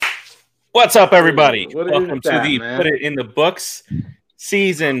What's up, everybody? What Welcome is that, to the man? Put It in the Books,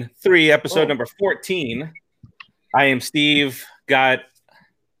 Season 3, Episode number 14. I am Steve, got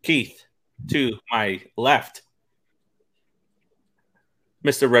Keith to my left.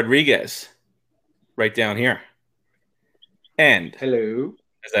 Mr. Rodriguez, right down here. And Hello.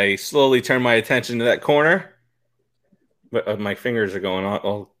 as I slowly turn my attention to that corner, but my fingers are going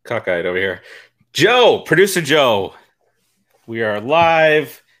all cockeyed over here. Joe, producer Joe. We are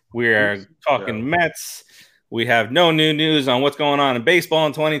live. We are talking Mets. We have no new news on what's going on in baseball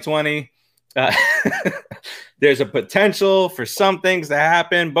in 2020. There's a potential for some things to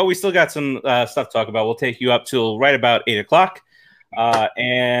happen, but we still got some stuff to talk about. We'll take you up till right about 8 o'clock.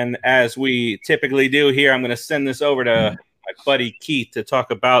 And as we typically do here, I'm going to send this over to my buddy Keith to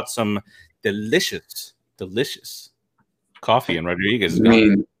talk about some delicious coffee. And Rodriguez is gone.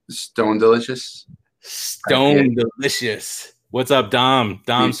 You mean Stone Delicious? Stone Delicious. What's up, Dom?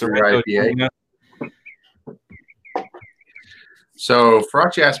 Dom Sorrento. So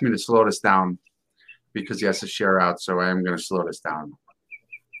Farachi asked me to slow this down because he has to share out, so I am going to slow this down.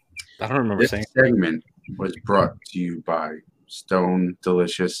 I don't remember saying this segment was brought to you by Stone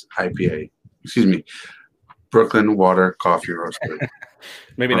Delicious IPA. Excuse me, Brooklyn Water Coffee Roaster.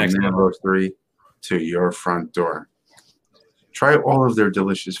 Maybe next time. Roastery to your front door. Try all of their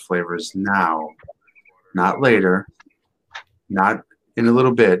delicious flavors now, not later. Not in a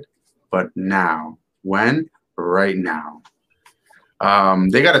little bit, but now. When? Right now.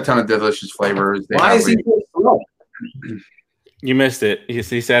 They got a ton of delicious flavors. Why is he so slow? You missed it.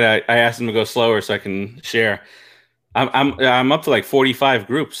 He said I asked him to go slower so I can share. I'm up to like 45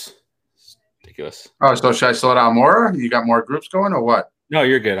 groups. It's ridiculous. Oh, so should I slow down more? You got more groups going or what? No,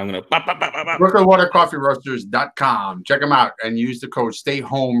 you're good. I'm gonna BrooklynWaterCoffeeRoasters.com. Check them out and use the code Stay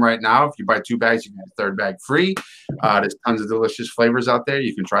Home right now. If you buy 2 bags, you get a 3rd bag free. There's tons of delicious flavors out there.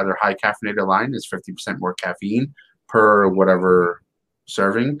 You can try their high caffeinated line. It's 50% more caffeine per whatever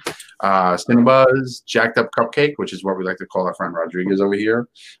serving. Cinnabuzz Jacked Up Cupcake, which is what we like to call our friend Rodriguez over here.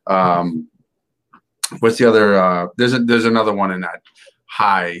 What's the other? There's another one in that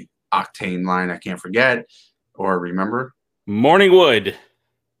high octane line. I can't forget or remember. Morningwood's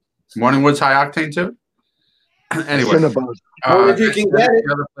high octane too. Anyway, if you can get it.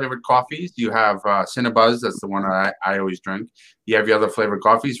 Other flavored coffees, you have Cinnabuzz. That's the one I always drink. You have your other flavored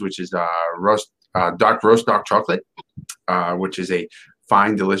coffees, which is dark roast dark chocolate, which is a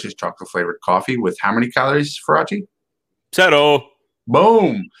fine, delicious chocolate flavored coffee with how many calories, Farachi? 0.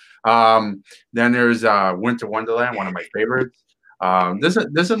 Boom. Then there's Winter Wonderland, one of my favorites.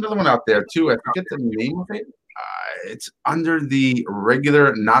 There's another one out there too. I forget the name of it. It's under the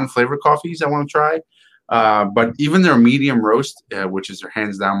regular non-flavored coffees I want to try. But even their medium roast, which is their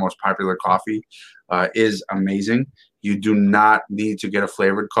hands down most popular coffee, is amazing. You do not need to get a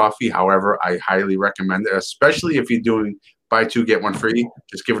flavored coffee. However, I highly recommend it, especially if you're doing buy 2, get 1 free.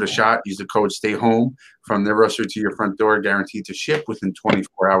 Just give it a shot. Use the code Stay Home from their roaster to your front door, guaranteed to ship within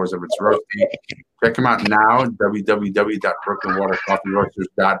 24 hours of its roasting. Check them out now,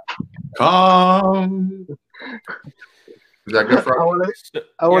 www.brooklynwatercoffeeroasters.com. Is that good for I want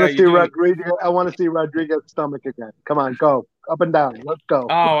to see Rodriguez. I want to see Rodriguez's stomach again. Come on, go up and down. Let's go.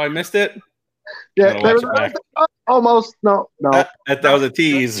 Oh, I missed it. Yeah, almost. No. That was a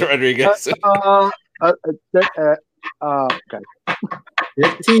tease, Rodriguez. Okay.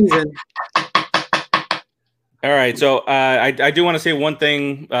 Just teasing. All right, so I do want to say one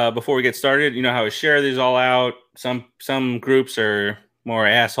thing before we get started. You know how I share these all out. Some groups are more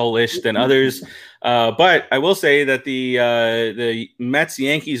asshole-ish than others, but I will say that the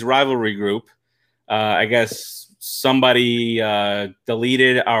Mets-Yankees rivalry group, I guess somebody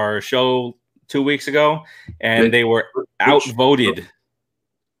deleted our show 2 weeks ago, and they were outvoted.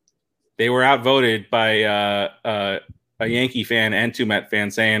 They were outvoted by a Yankee fan and 2 Met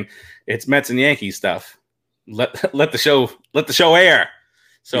fans saying it's Mets and Yankees stuff. Let the show air.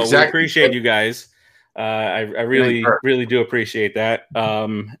 So exactly. We appreciate you guys. I really do appreciate that.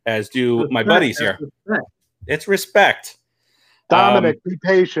 As do my buddies here. It's respect. Dominic, be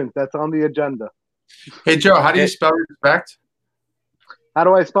patient. That's on the agenda. Hey Joe, how do you spell respect? How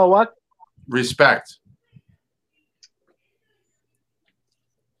do I spell what? Respect.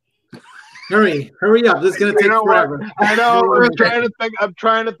 Hurry up. This is going to take forever. I know. I'm trying to think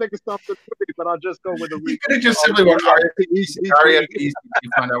of something quick, but I'll just go with the You could have just simply went RFPC. You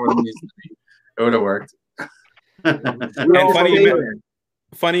find out what it needs to be. It would have worked. And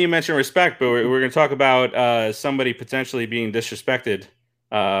funny you mentioned respect, but we're going to talk about somebody potentially being disrespected,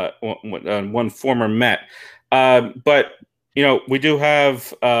 one former Met. But we do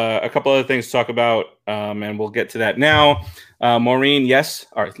have a couple other things to talk about, and we'll get to that now. Maureen, yes,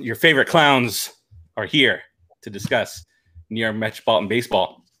 your favorite clowns are here to discuss New York Metropolitan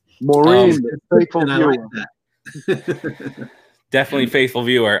Baseball. Maureen, faithful viewer. Definitely faithful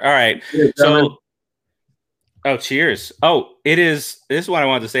viewer. All right. Oh, cheers. Oh, this is what I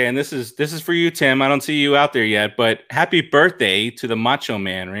wanted to say, and this is for you, Tim. I don't see you out there yet, but happy birthday to the Macho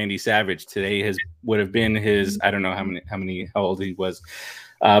Man, Randy Savage. Today would have been his, I don't know how old he was,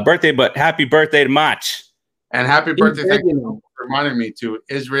 birthday, but happy birthday to Mach. And happy birthday, thank you for reminding me, to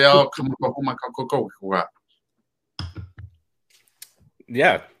Israel.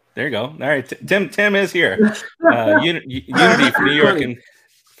 Yeah, there you go. All right, Tim is here. Unity for New York and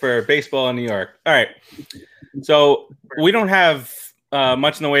for baseball in New York. All right. So we don't have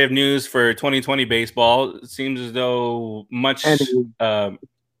much in the way of news for 2020 baseball. It seems as though much has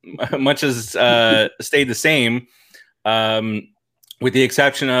stayed the same, with the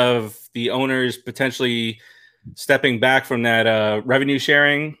exception of the owners potentially stepping back from that revenue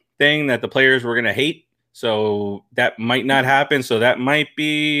sharing thing that the players were going to hate. So that might not happen. So that might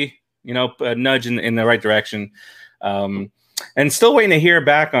be, a nudge in the right direction. And still waiting to hear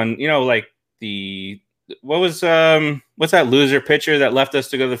back on, like what's that loser pitcher that left us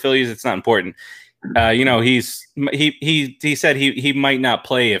to go to the Phillies? It's not important. He said he might not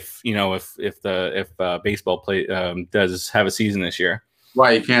play if baseball play does have a season this year.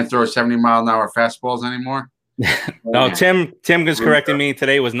 Why, you can't throw 70-mile-an-hour fastballs anymore? No, Tim was correcting me.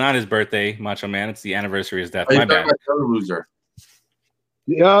 Today was not his birthday, Macho Man. It's the anniversary of his death. My bad. Loser.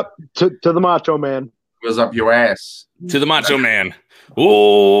 Yep, to the Macho Man. Goes up your ass. To the Macho Man.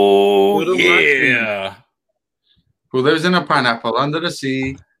 Oh, yeah. Who lives in a pineapple under the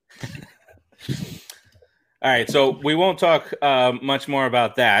sea. All right, so we won't talk much more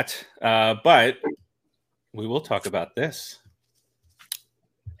about that, but we will talk about this.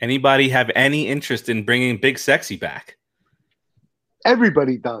 Anybody have any interest in bringing Big Sexy back?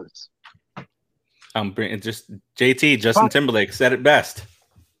 Everybody does. Justin Timberlake said it best.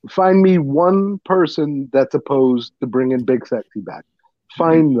 Find me one person that's opposed to bringing Big Sexy back.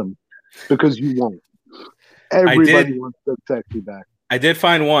 Find them, because you won't. Everybody wants Big Sexy back. I did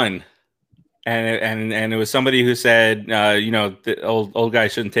find one, and it was somebody who said, the old guy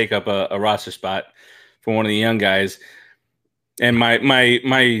shouldn't take up a roster spot for one of the young guys. And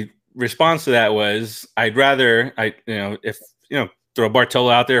my response to that was, I'd rather throw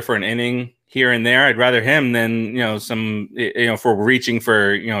Bartolo out there for an inning here and there. I'd rather him than for reaching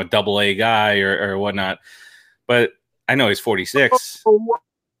for a double-A guy or whatnot. But I know he's 46.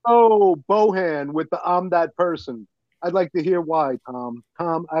 Oh, Bohan with the "I'm that person." I'd like to hear why, Tom.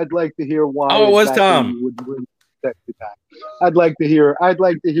 Tom, I'd like to hear why. Oh, it was Tom. Would bring Sexy back. I'd like to hear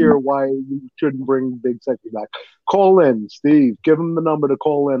why you shouldn't bring Big Sexy back. Call in, Steve. Give him the number to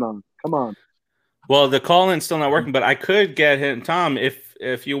call in on. Come on. Well, the call-in's still not working, but I could get him, Tom,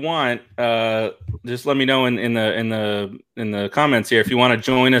 if you want. Just let me know in the comments here if you want to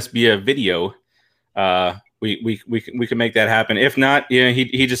join us via video. We can make that happen. If not,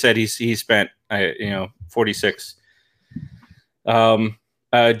 he just said he spent 46. Joe,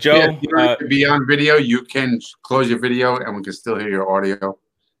 if you want to be on video, you can close your video and we can still hear your audio.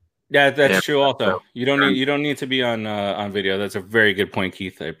 Yeah, that's true. Also, you don't need to be on video. That's a very good point,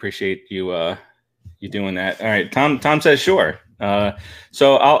 Keith. I appreciate you doing that. All right, Tom says sure.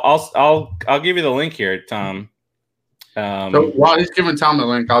 So I'll give you the link here, Tom. So while he's giving Tom the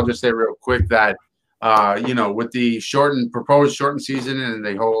link, I'll just say real quick that with the proposed shortened season and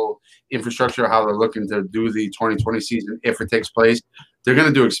the whole infrastructure, how they're looking to do the 2020 season if it takes place, they're going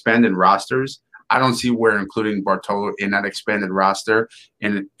to do expanded rosters. I don't see where including Bartolo in that expanded roster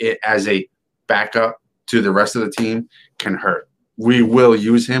and it as a backup to the rest of the team can hurt. We will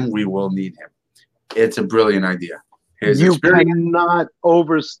use him. We will need him. It's a brilliant idea. You cannot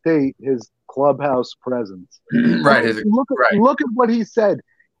overstate his clubhouse presence. Right. Look at what he said.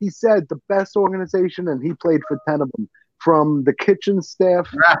 He said the best organization, and he played for 10 of them, from the kitchen staff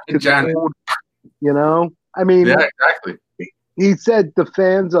to the old, I mean, yeah, exactly. He said the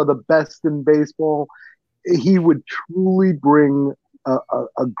fans are the best in baseball. He would truly bring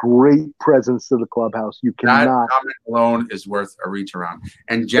a great presence to the clubhouse. You cannot. That comment alone is worth a reach around.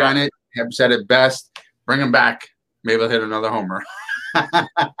 And Janet have said it best. Bring him back. Maybe he'll hit another homer.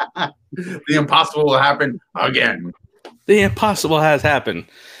 The impossible will happen again. The impossible has happened.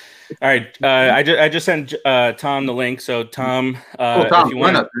 All right. I just sent Tom the link. So, Tom, if you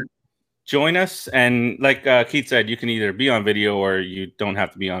want to join us, and like Keith said, you can either be on video or you don't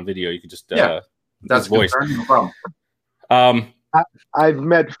have to be on video. You can just that's voice. No problem. I've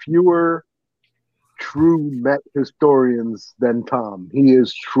met fewer true Met historians than Tom. He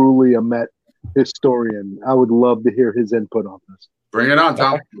is truly a Met historian. I would love to hear his input on this. Bring it on,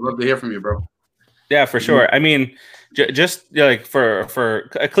 Tom. Love to hear from you, bro. Yeah, for sure. I mean, just like for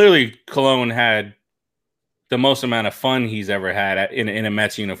clearly Cologne had the most amount of fun he's ever had in a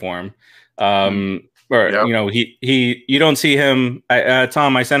Mets uniform. Or you know, you don't see him.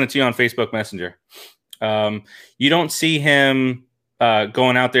 Tom, I sent it to you on Facebook Messenger. You don't see him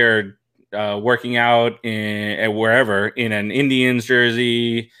going out there working out at wherever in an Indians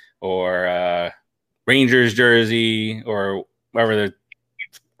jersey or Rangers jersey or wherever the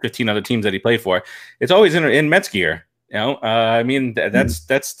 15 other teams that he played for. It's always in Mets gear. You know, I mean, that's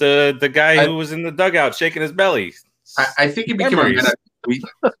the guy who was in the dugout shaking his belly. I think he became a man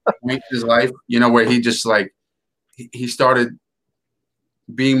at his life, you know, where he just like he started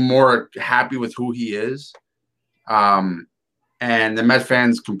being more happy with who he is. And the Met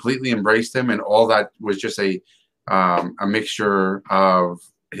fans completely embraced him, and all that was just a mixture of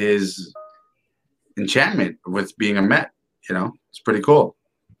his enchantment with being a Met. You know, it's pretty cool.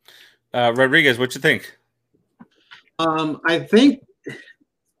 Rodriguez, what you think? I think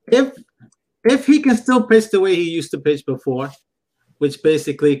if he can still pitch the way he used to pitch before, which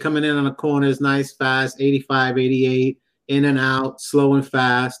basically coming in on the corners, nice, fast, 85, 88, in and out, slow and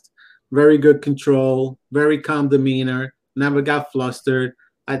fast, very good control, very calm demeanor, never got flustered.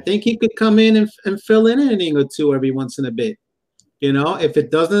 I think he could come in and fill in an inning or two every once in a bit. You know, if it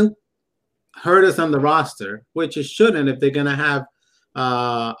doesn't hurt us on the roster, which it shouldn't if they're going to have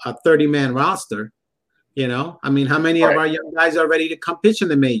a 30-man roster. You know, I mean, how many of our young guys are ready to come pitch in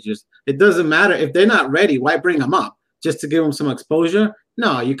the majors? It doesn't matter. If they're not ready, why bring them up? Just to give them some exposure?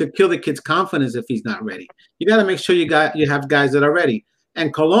 No, you could kill the kid's confidence if he's not ready. You got to make sure you have guys that are ready.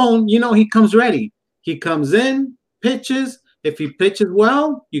 And Cologne, you know, he comes ready. He comes in, pitches. If he pitches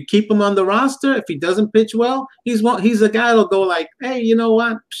well, you keep him on the roster. If he doesn't pitch well, he's a guy that'll go like, hey, you know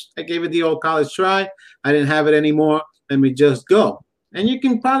what? I gave it the old college try. I didn't have it anymore. Let me just go. And you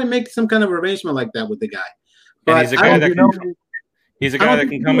can probably make some kind of arrangement like that with the guy. But and he's a guy that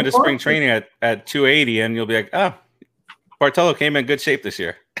can come into spring training at 280, and you'll be like, oh, Bartolo came in good shape this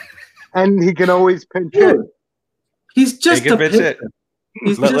year. And he can always pinch hit. He's just a pitcher.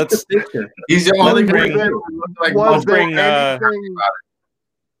 He's just a pitcher. He's the only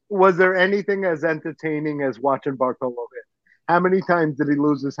was there anything as entertaining as watching Bartolo hit? How many times did he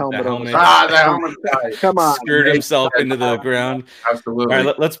lose his helmet? The helmet. Come on. Screwed himself into the ground. Absolutely.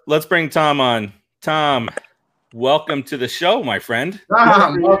 All right, let's bring Tom on. Tom, welcome to the show, my friend.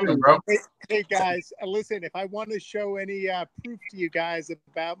 Welcome, bro. Hey guys, listen, if I want to show any proof to you guys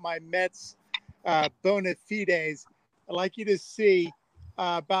about my Mets bona fides, I'd like you to see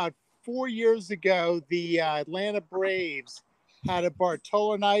about 4 years ago, the Atlanta Braves had a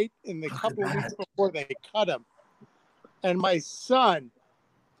Bartolo night in the couple of weeks before they cut him. And my son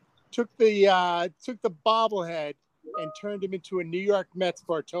took the bobblehead and turned him into a New York Mets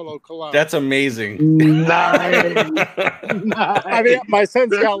Bartolo Colon. That's amazing. Nice. I mean, my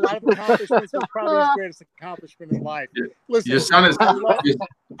son's got a lot of accomplishments, but probably his greatest accomplishment in life. Listen, your son is.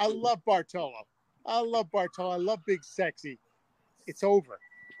 I love Bartolo. I love Big Sexy. It's over.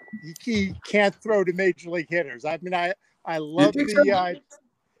 He can't throw to major league hitters. I mean, I love the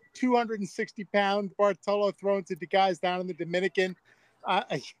 260-pound Bartolo throwing to the guys down in the Dominican.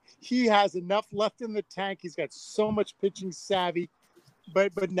 He has enough left in the tank. He's got so much pitching savvy.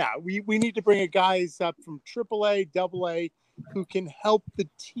 But no, we need to bring a guys up from AAA, AA, who can help the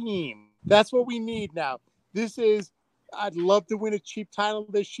team. That's what we need now. I'd love to win a cheap title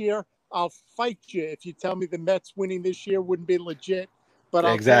this year. I'll fight you if you tell me the Mets winning this year wouldn't be legit. But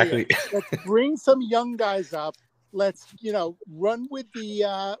I'll exactly. Let's bring some young guys up. Let's run with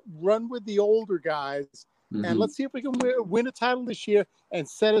the older guys, and let's see if we can win a title this year and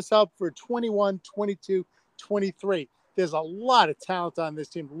set us up for 21, 22, 23. There's a lot of talent on this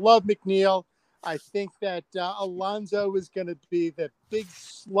team. Love McNeil. I think that Alonso is going to be the big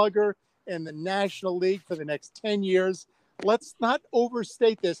slugger in the National League for the next 10 years. Let's not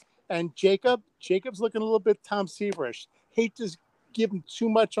overstate this. And Jacob's looking a little bit Tom Severish. Hate to give him too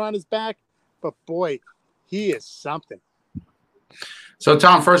much on his back, but boy, he is something. So,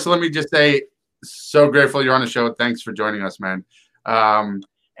 Tom, first, let me just say, so grateful you're on the show. Thanks for joining us, man. And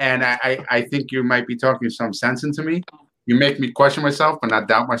I think you might be talking some sense into me. You make me question myself, but not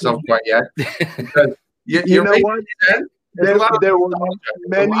doubt myself quite yet. Because you know what? There were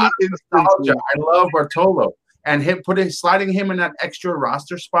many instances. I love Bartolo. And sliding him in that extra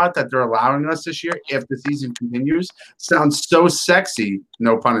roster spot that they're allowing us this year, if the season continues, sounds so sexy.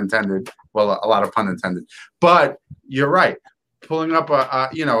 No pun intended. Well, a lot of pun intended. But you're right. Pulling up a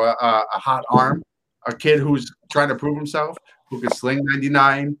hot arm a kid who's trying to prove himself, who can sling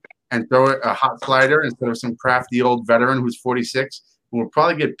 99 and throw it a hot slider instead of some crafty old veteran who's 46, who will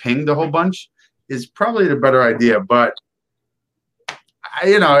probably get pinged a whole bunch, is probably the better idea. But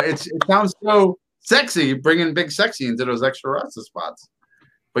it sounds so sexy bringing Big Sexy into those extra roster spots.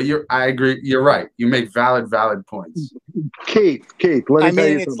 But I agree. You're right. You make valid points. Keith, let me tell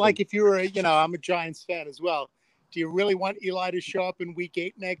you it's something. like if you were, I'm a Giants fan as well. Do you really want Eli to show up in Week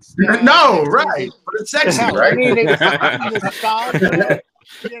 8 next? No, right. But it's sexy, right? I mean, it's nostalgia.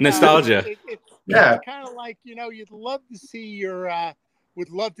 Nostalgia. It's kind of like, you'd love to see would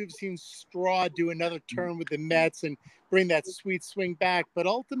love to have seen Straw do another turn with the Mets and bring that sweet swing back. But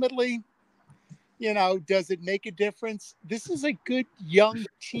ultimately, does it make a difference? This is a good young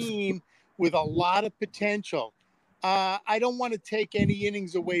team with a lot of potential. I don't want to take any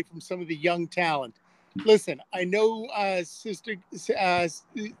innings away from some of the young talent. Listen, I know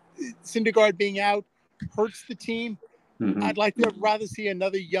Syndergaard being out hurts the team. Mm-hmm. I'd like to rather see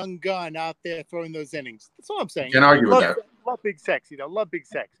another young gun out there throwing those innings. That's all I'm saying. Can't argue with that. Love Big Sexy, though. Love Big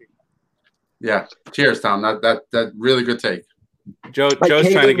Sexy. Yeah. Cheers, Tom. That really good take. Joe's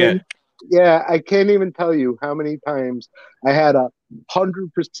trying to get. Yeah, I can't even tell you how many times I had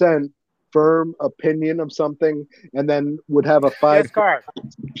 100% firm opinion of something, and then would have a 5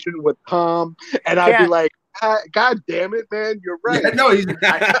 conversation with Tom, and I'd be like, "God damn it, man, you're right." Yeah, no,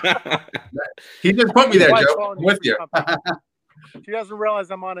 he just put me there, Joe. I'm with you. She doesn't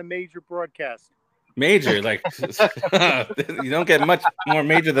realize I'm on a major broadcast. Major, like you don't get much more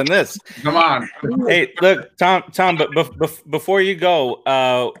major than this. Come on. Hey, look, Tom. But before you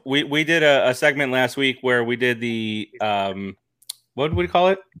go, we did a segment last week where we did the what did we call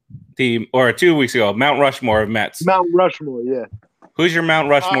it? 2 weeks ago, Mount Rushmore of Mets. Mount Rushmore, yeah. Who's your Mount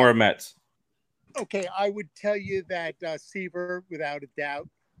Rushmore of Mets? Okay, I would tell you that Seaver, without a doubt.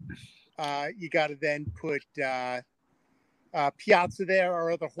 You got to then put Piazza there,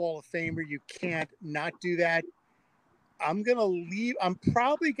 our other Hall of Famer. You can't not do that. I'm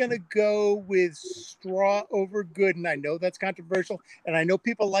probably going to go with Straw over Gooden. I know that's controversial, and I know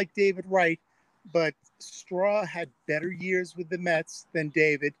people like David Wright, but Straw had better years with the Mets than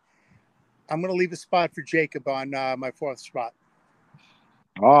David. I'm going to leave a spot for Jacob on my 4th spot.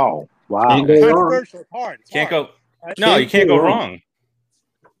 Oh, wow. Controversial. It's hard. You can't go wrong.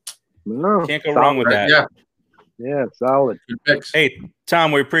 No. Can't go wrong with that. Yeah, solid. Hey,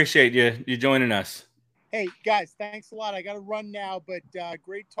 Tom, we appreciate you joining us. Hey, guys, thanks a lot. I got to run now, but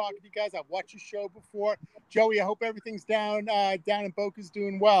great talking to you guys. I've watched your show before. Joey, I hope everything's down in Boca's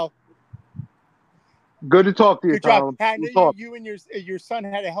doing well. Good to talk to you, Good Tom. job. You and your son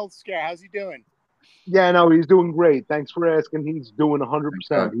had a health scare. How's he doing? Yeah, no, he's doing great. Thanks for asking. He's doing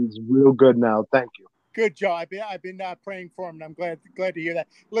 100%. He's real good now. Thank you. Good, Joe. I've been praying for him, and I'm glad to hear that.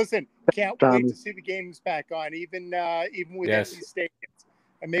 Listen, can't wait to see the games back on, even with empty stadiums,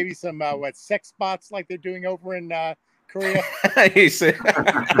 and maybe some sex spots like they're doing over in Korea. All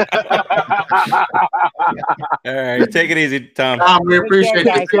right, take it easy, Tom. We appreciate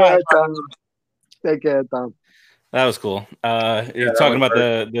it. Take care, Tom. That was cool. You're talking about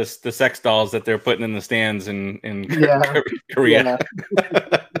the sex dolls that they're putting in the stands in Korea. Yeah.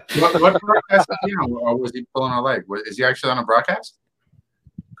 What broadcast is he on, or was he pulling our leg? Is he actually on a broadcast?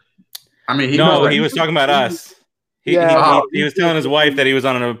 I mean, he was talking about us. He was telling his wife that he was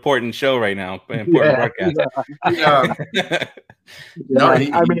on an important show right now, broadcast. I've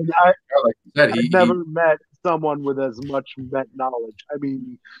never met someone with as much Met knowledge. I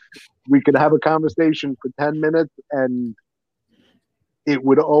mean, we could have a conversation for 10 minutes and it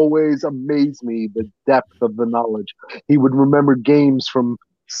would always amaze me the depth of the knowledge. He would remember games from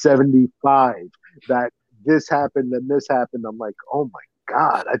 75 that this happened and this happened. I'm like, oh my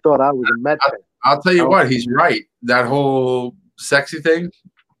God, I thought I was a Met fan. I'll tell you what, he's right. That whole sexy thing.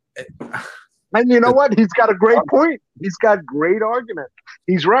 And you know what? He's got a great point. He's got great argument.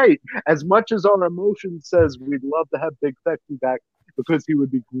 He's right. As much as our emotion says we'd love to have Big Sexy back because he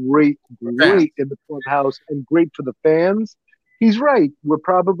would be great in the clubhouse and great for the fans, he's right. We're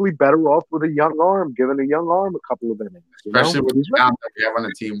probably better off with a young arm, giving a young arm a couple of innings. Especially with the talent that we have on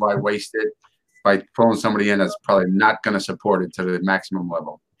the team. Why waste it by pulling somebody in that's probably not going to support it to the maximum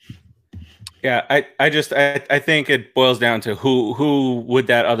level? Yeah, I think it boils down to who would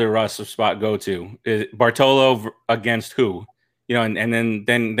that other roster spot go to? Bartolo against who? And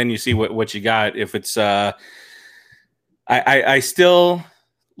then you see what you got. If it's I still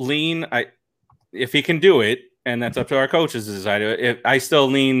lean if he can do it, and that's up to our coaches to decide. I still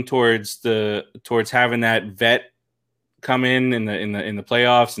lean towards having that vet come in the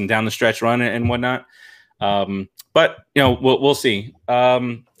playoffs and down the stretch run and whatnot. But we'll see.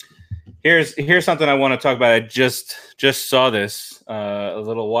 Here's something I want to talk about. I just saw this a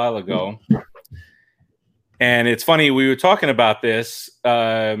little while ago, and it's funny. We were talking about this.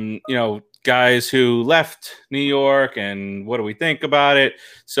 Guys who left New York, and what do we think about it?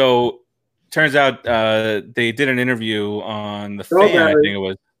 So, turns out they did an interview on the Fan, I think it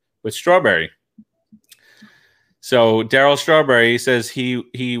was, with Strawberry. So Darryl Strawberry says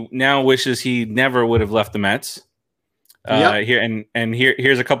he now wishes he never would have left the Mets.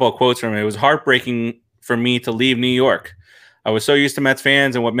 Here's a couple of quotes from it. It was heartbreaking for me to leave New York. I was so used to Mets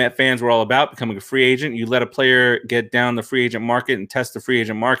fans and what Met fans were all about, becoming a free agent. You let a player get down the free agent market and test the free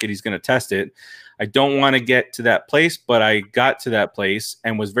agent market, he's going to test it. I don't want to get to that place, but I got to that place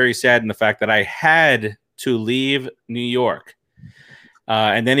and was very sad in the fact that I had to leave New York.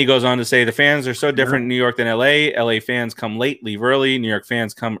 And then he goes on to say the fans are so different in New York than LA. LA fans come late, leave early. New York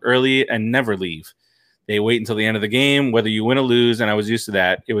fans come early and never leave. They wait until the end of the game, whether you win or lose, and I was used to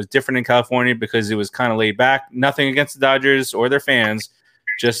that. It was different in California because it was kind of laid back. Nothing against the Dodgers or their fans,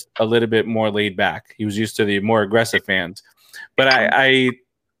 just a little bit more laid back. He was used to the more aggressive fans. But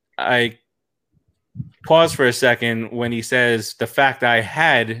I pause for a second when he says the fact I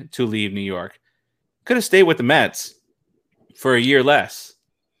had to leave New York. Could have stayed with the Mets for a year less.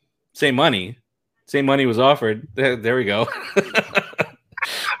 Same money. Same money was offered. There we go.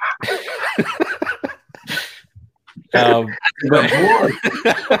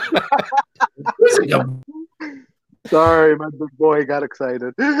 Sorry, my big boy got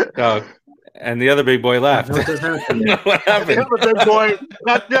excited. Oh, and the other big boy left. What happened? The other big boy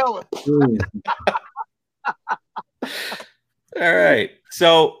got jealous. All right.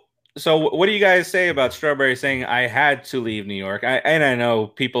 So what do you guys say about Strawberry saying I had to leave New York? I know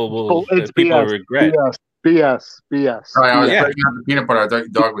people will regret. BS. Sorry, I was breaking out the peanut butter. I thought your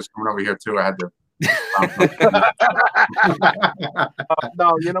dog was coming over here too. I had to.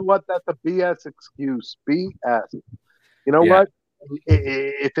 No, you know what? That's a BS excuse. BS. You know what?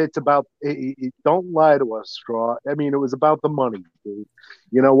 If it's about, don't lie to us, Straw. I mean, it was about the money, dude.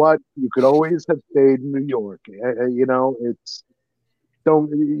 You know what? You could always have stayed in New York. You know,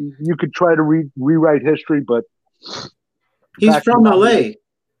 you could try to rewrite history, but he's from LA.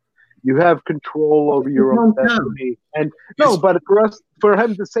 You have control over your own destiny. And but for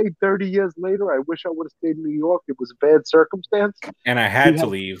him to say 30 years later, I wish I would have stayed in New York. It was a bad circumstance. And I had to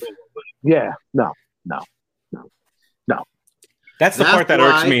leave. Yeah. No. That's the part that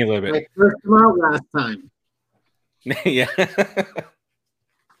irks me a little bit. I first came out last time. Yeah.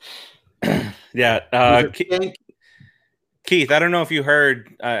 Yeah. Keith, I don't know if you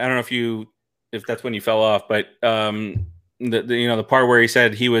heard. I don't know if that's when you fell off, but the part where he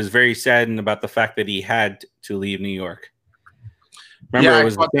said he was very saddened about the fact that he had to leave New York. Remember, it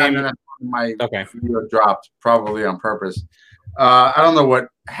was the same. My video dropped probably on purpose. I don't know what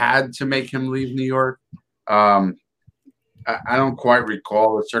had to make him leave New York. I don't quite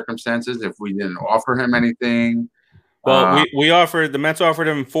recall the circumstances. If we didn't offer him anything. Well, the Mets offered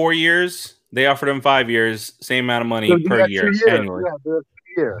him 4 years. They offered him 5 years, same amount of money per year annually.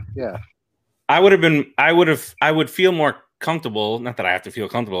 Yeah. I would feel more comfortable. Not that I have to feel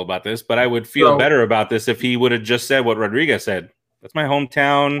comfortable about this, but I would feel better about this if he would have just said what Rodriguez said. That's my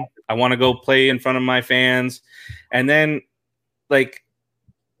hometown. I want to go play in front of my fans. And then,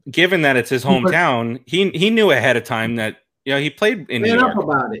 given that it's his hometown, he knew ahead of time that he played in New York.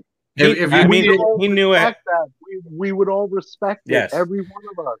 About it. He knew it. We would all respect it. Yes. Every one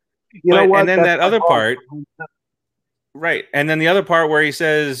of us. You know what? And then that other part. Right. And then the other part where he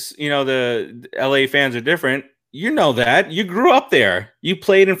says, the LA fans are different. You know that. You grew up there. You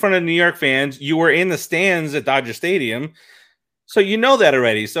played in front of New York fans. You were in the stands at Dodger Stadium. So you know that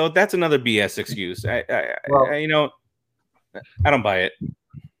already. So that's another BS excuse. I don't buy it.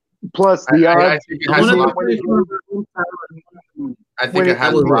 Plus the odds. I think it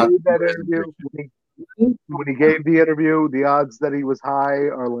has a lot. When he gave the interview, the odds that he was high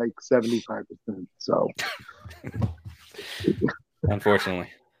are like 75%. So, unfortunately,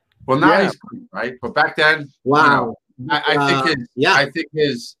 well, now he's clean, right? But back then, wow. I think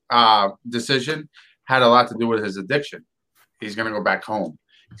his decision had a lot to do with his addiction. He's going to go back home.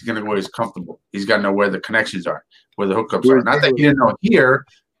 He's going to go where he's comfortable. He's got to know where the connections are, where the hookups are. Not that he didn't know here,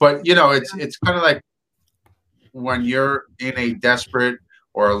 but it's kind of like when you're in a desperate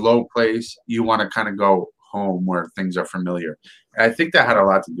or a low place, you want to kind of go home where things are familiar. And I think that had a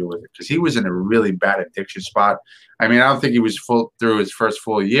lot to do with it because he was in a really bad addiction spot. I mean, I don't think he was through his first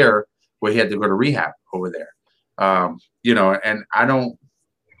full year where he had to go to rehab over there. And I don't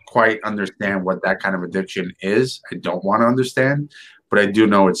quite understand what that kind of addiction is. I don't want to understand, but I do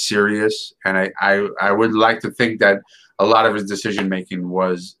know it's serious, and I would like to think that a lot of his decision making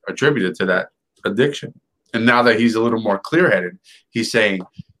was attributed to that addiction. And now that he's a little more clear-headed, he's saying,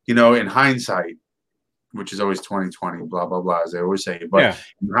 in hindsight, which is always 2020, blah blah blah, as I always say, but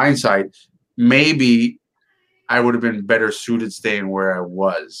in hindsight, maybe I would have been better suited staying where I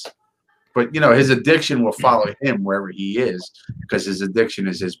was. But his addiction will follow him wherever he is, because his addiction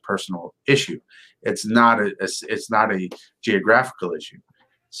is his personal issue. It's not a geographical issue.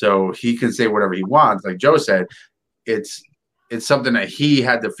 So he can say whatever he wants. Like Joe said, it's something that he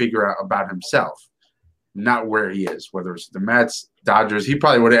had to figure out about himself, not where he is. Whether it's the Mets, Dodgers, he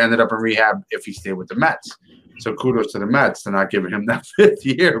probably would have ended up in rehab if he stayed with the Mets. So kudos to the Mets for not giving him that 5th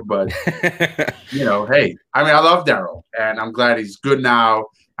year. But hey, I mean, I love Darryl, and I'm glad he's good now.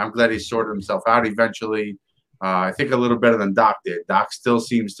 I'm glad he sorted himself out eventually. I think a little better than Doc did. Doc still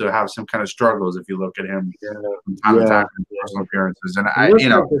seems to have some kind of struggles if you look at him from time to time in personal appearances. And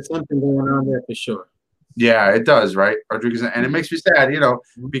there's something going on there for sure. Yeah, it does, right, Rodriguez? And it makes me sad,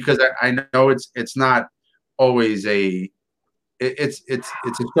 because I know it's not always it's a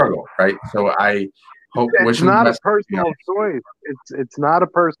struggle, right? So I hope it's not a personal choice. It's not a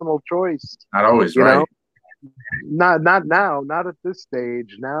personal choice. Not always, right? Not now, not at this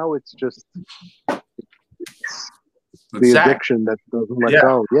stage. Now it's just the addiction that doesn't let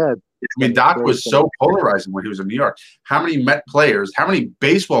go. Yeah. I mean, Doc was so polarizing when he was in New York. How many Met players, how many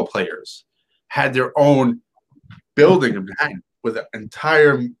baseball players had their own building behind with an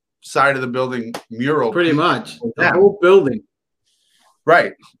entire side of the building mural? Pretty much. The whole building.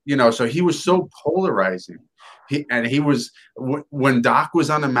 Right. So he was so polarizing. He was, when Doc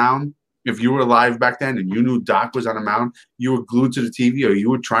was on the mound, if you were alive back then and you knew Doc was on the mound, you were glued to the TV or you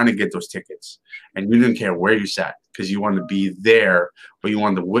were trying to get those tickets. And you didn't care where you sat because you wanted to be there or you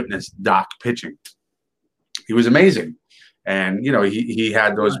wanted to witness Doc pitching. He was amazing. And, he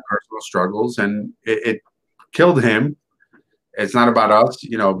had those personal struggles and it killed him. It's not about us,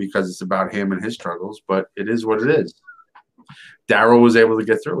 because it's about him and his struggles, but it is what it is. Darryl was able to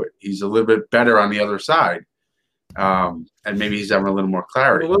get through it. He's a little bit better on the other side. And maybe he's having a little more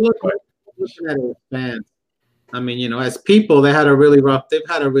clarity. Well, looking at it as fans. I mean, as people, they've had a really rough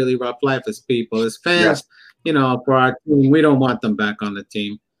life as people. As fans, for our team, we don't want them back on the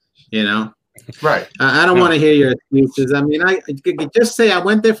team, Right. I don't want to hear your excuses. I mean, I could just say I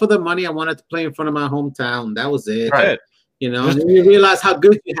went there for the money. I wanted to play in front of my hometown. That was it. Right. And then you realize how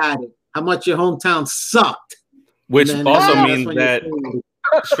good you had it, how much your hometown sucked. Which also means that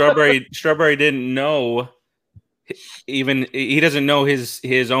Strawberry didn't know. Even he doesn't know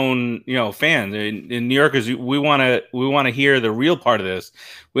his own fans. In New Yorkers, we want to hear the real part of this.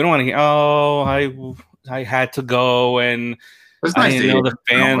 We don't want to hear, I had to go and I didn't know the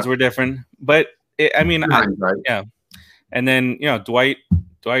fans were different. But yeah. And then Dwight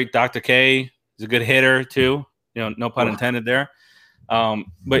Dr. K is a good hitter too. No pun intended there. But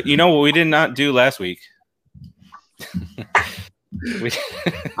what we did not do last week. I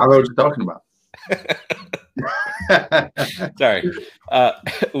know what you're talking about. Sorry,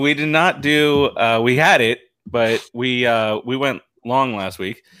 we did not do. We had it, but we went long last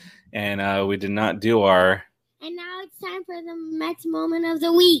week, and we did not do our. And now it's time for the Mets moment of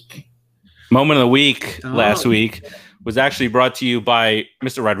the week. Moment of the week last week was actually brought to you by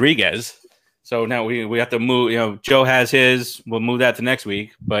Mr. Rodriguez. So now we have to move. Joe has his. We'll move that to next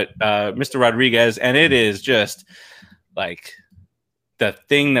week. But Mr. Rodriguez, and it is just like the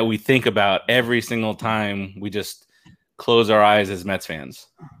thing that we think about every single time we just close our eyes as Mets fans.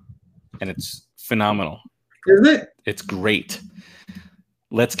 And it's phenomenal. Is it? It's great.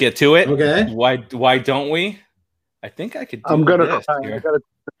 Let's get to it. Okay. Why don't we? I think I could do I'm gonna this I gotta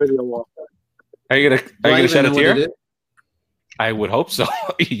video off. Are you gonna shed a tear? I would hope so.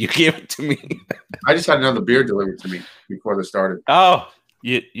 You gave it to me. I just had another beer delivered to me before this started. Oh,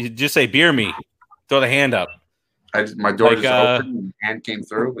 you just say beer me. Throw the hand up. My door just opened and hand came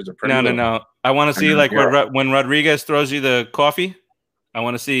through. It was a pretty No. I want to see when Rodriguez throws you the coffee. I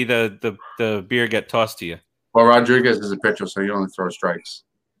want to see the beer get tossed to you. Well, Rodriguez is a pitcher, so you only throw strikes.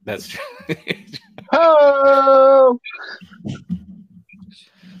 That's true. Oh!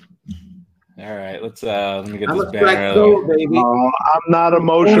 All right, let me get this banner. Baby. I'm not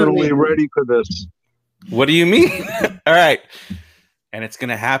emotionally ready for this. What do you mean? All right. And it's going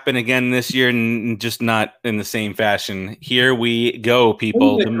to happen again this year, just not in the same fashion. Here we go,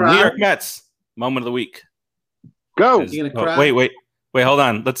 people. The New York Mets, moment of the week. Go. Wait, hold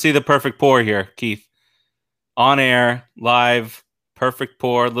on. Let's see the perfect pour here, Keith. On air, live, perfect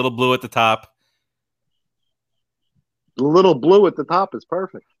pour, little blue at the top. The little blue at the top is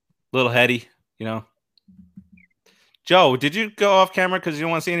perfect. Little heady, Joe, did you go off camera because you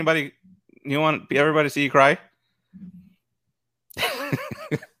don't want to see anybody? You want everybody to see you cry?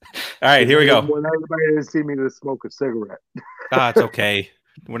 All right, here we go. I want everybody to see me to smoke a cigarette. It's okay.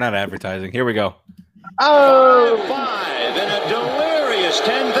 We're not advertising. Here we go. Oh, 5 in a delirious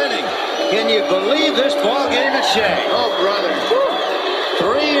 10th inning. Can you believe this ball game at Shea? Oh, brother.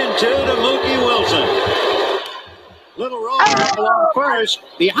 3-2 to Mookie Wilson. Little roll up along first.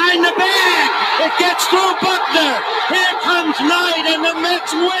 Behind the bag. It gets through Buckner. Here comes Knight, and the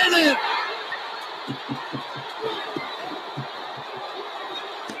Mets win it.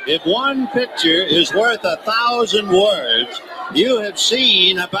 If one picture is worth 1,000 words, you have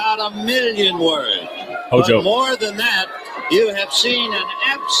seen about 1,000,000 words. But more than that, you have seen an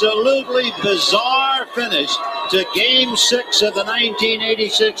absolutely bizarre finish to Game 6 of the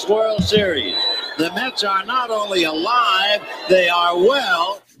 1986 World Series. The Mets are not only alive, they are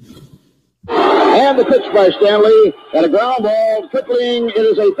well. And the pitch by Stanley, and a ground ball, tripling. It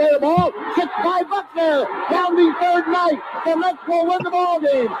is a fair ball. Hit by Buckner. Down the third night. The Mets will win the ball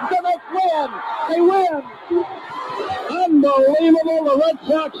game. The Mets win. They win. Unbelievable. The Red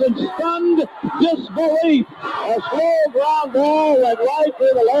Sox in stunned disbelief. A slow ground ball went right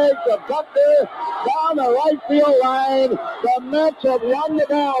through the legs of Buckner down the right field line. The Mets have won the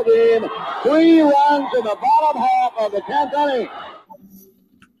ball game. 3 runs in the bottom half of the 10th inning.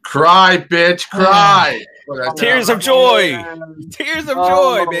 Cry, bitch, cry. Tears of joy. Tears of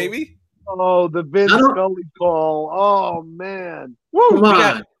joy, baby. Oh, the Vince Scully call. Oh, man. Come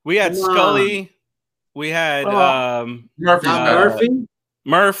on. We had Scully. We had Murphy.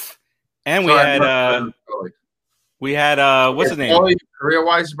 Murph. And we had what's his name?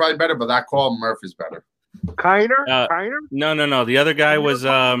 Career-wise is probably better, but that call, Murph is better. Kiner? No. The other guy was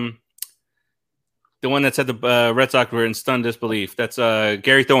the one that said the Red Sox were in stunned disbelief. That's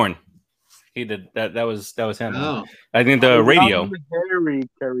Gary Thorne. He did that. That was him. Oh. I think the radio.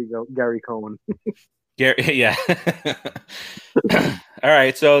 Gary Cohen. Gary, yeah. All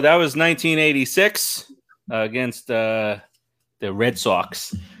right, so that was 1986 against the Red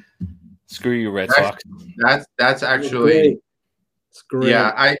Sox. Screw you, Red Sox. That's actually. It's great.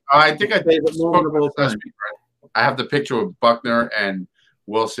 Yeah, I think I spoke about this. I have the picture of Buckner and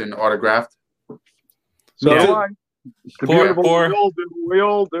Wilson autographed. So yeah. We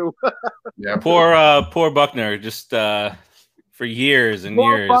all do. Yeah. Poor Buckner, just for years and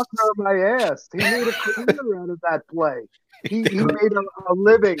years. Buckner, my ass. He made a career out of that play. He made a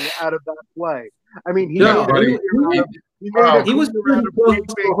living out of that play. I mean, he was he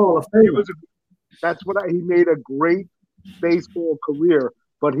made a great baseball career,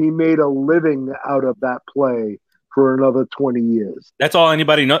 but he made a living out of that play for another 20 years. That's all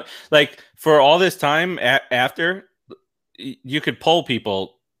anybody knows. Like, for all this time after, you could poll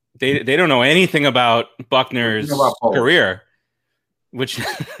people. They don't know anything about Buckner's career, which they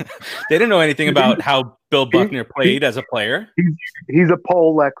didn't know anything about how Bill Buckner played as a player. He's a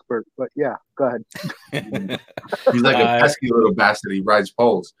poll expert, but yeah, go ahead. He's like a pesky little bastard. He rides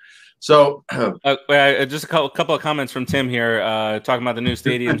poles. So, just a couple of comments from Tim here, talking about the new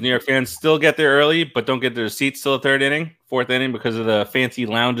stadiums. New York fans still get there early, but don't get their seats till the fourth inning, because of the fancy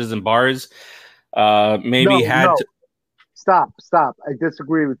lounges and bars. Stop. I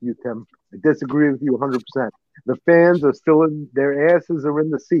disagree with you, Tim. I disagree with you 100%. The fans are still their asses are in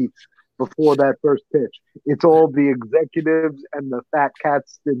the seats before that first pitch. It's all the executives and the fat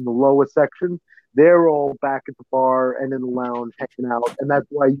cats in the lower section. They're all back at the bar and in the lounge hanging out, and that's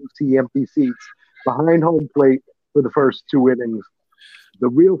why you see empty seats behind home plate for the first 2 innings. The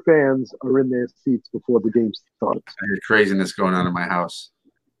real fans are in their seats before the game starts. I hear craziness going on in my house.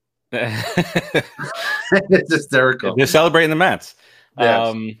 It's hysterical. They're celebrating the Mets.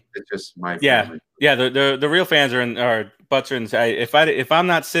 It's just my family. Yeah. The real fans are butts are inside. If I'm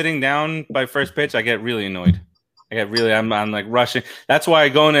not sitting down by first pitch, I get really annoyed. I'm like rushing. That's why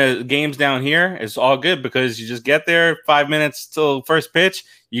going to games down here is all good, because you just get there 5 minutes till first pitch.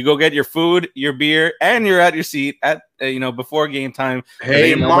 You go get your food, your beer, and you're at your seat at before game time.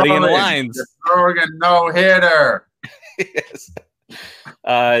 Hey, nobody in the lines. Throwing a no-hitter. Yes.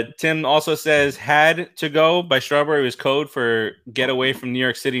 Tim also says "Had to Go" by Strawberry was code for "Get Away from New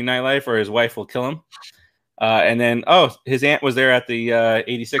York City Nightlife" or his wife will kill him. And then his aunt was there at the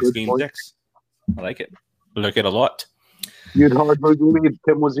 86 Good game point. 6. I like it. Look at a lot. You'd hardly believe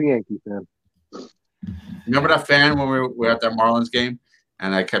Tim was a Yankee fan. Remember that fan when we were at that Marlins game,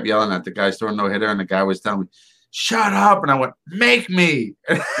 and I kept yelling at the guy throwing no hitter, and the guy was telling me, "Shut up!" And I went, "Make me."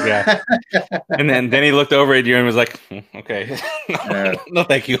 Yeah. And then he looked over at you and was like, "Okay, no,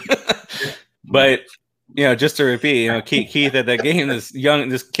 thank you." But just to repeat, Keith at that game,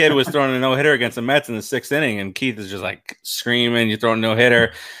 this kid was throwing a no-hitter against the Mets in the 6th inning, and Keith is just like screaming, you're throwing a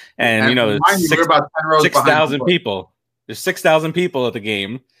no-hitter, and there's 6,000 people. There's 6,000 people at the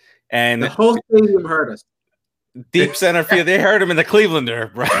game, and the whole stadium heard us. Deep center field, they heard him in the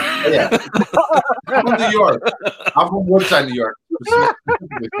Clevelander, bro. Yeah. I'm from New York. I'm from Woodside, New York.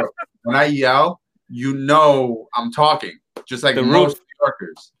 When I yell, I'm talking, just like most New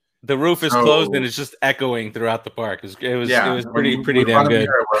Yorkers. The roof is closed and it's just echoing throughout the park. It was pretty damn good.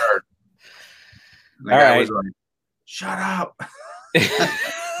 All right, like, shut up.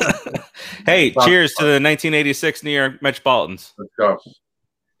 Hey, cheers to the 1986 New York Metropolitans. Let's go.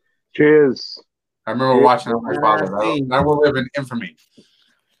 Cheers. I remember watching it with my father. That will live in infamy.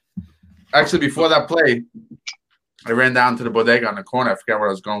 Actually, before that play, I ran down to the bodega on the corner. I forgot what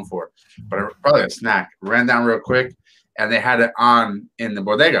I was going for, but probably a snack. Ran down real quick, and they had it on in the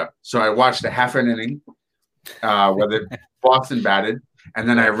bodega. So I watched a half an inning where the Boston batted, and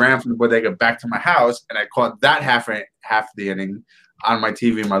then I ran from the bodega back to my house, and I caught that half the inning on my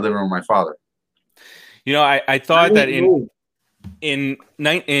TV in my living room with my father. I thought that in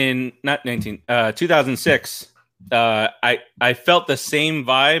 2006, I felt the same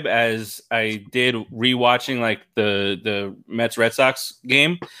vibe as I did rewatching like the Mets Red Sox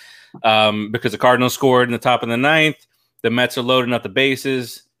game, because the Cardinals scored in the top of the 9th. The Mets are loading up the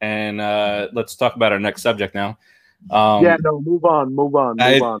bases, and let's talk about our next subject now. Move on.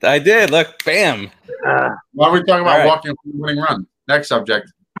 I did. Look, bam. Why are we talking about walking a winning run? Next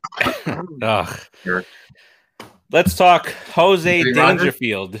subject. Let's talk Jose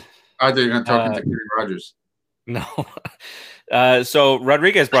Dangerfield. I thought you were going to talk to Kenny Rogers. No. So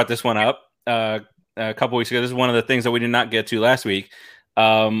Rodriguez brought this one up a couple weeks ago. This is one of the things that we did not get to last week.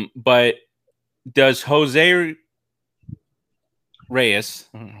 But does Jose Reyes,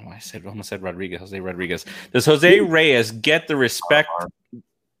 I don't know why I almost said Rodriguez, Jose Rodriguez. Does Jose Reyes get the respect?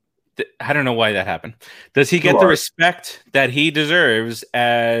 I don't know why that happened. Does he get the respect that he deserves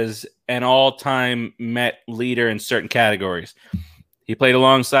as an all-time Met leader in certain categories? He played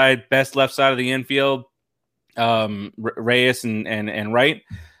alongside best left side of the infield, Reyes and Wright.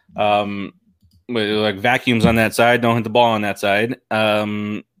 Like vacuums on that side, don't hit the ball on that side.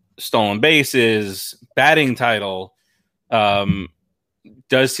 Stolen bases, batting title. Do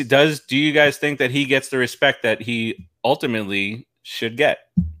you guys think that he gets the respect that he ultimately should get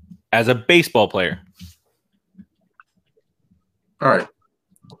as a baseball player? All right.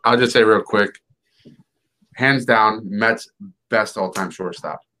 I'll just say real quick, hands down, Mets best all-time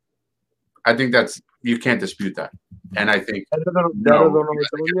shortstop. I think you can't dispute that. And I think better than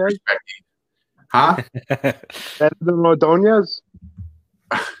Ordonez? Huh? Better than Ordonez?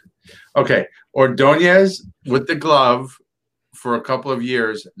 Okay. Ordonez with the glove for a couple of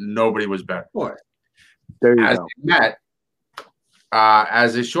years, nobody was better. There you go. They met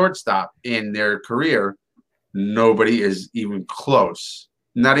as a shortstop in their career, nobody is even close.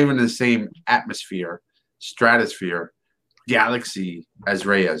 Not even the same atmosphere, stratosphere, galaxy as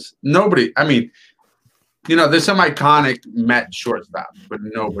Reyes. Nobody. I mean, there's some iconic Met shortstops, but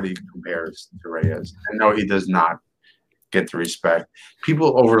nobody compares to Reyes. And no, he does not get the respect.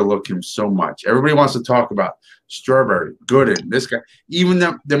 People overlook him so much. Everybody wants to talk about Strawberry, Gooden, this guy. Even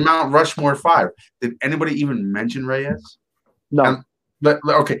the Mount Rushmore 5. Did anybody even mention Reyes? No.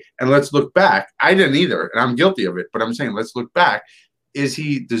 Okay, and let's look back. I didn't either, and I'm guilty of it. But I'm saying let's look back. Is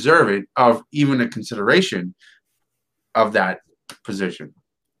he deserving of even a consideration of that position?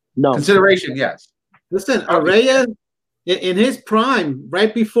 No. Consideration, yes. Listen, Reyes, in his prime,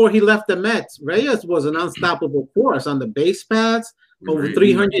 right before he left the Mets, Reyes was an unstoppable force on the base paths, over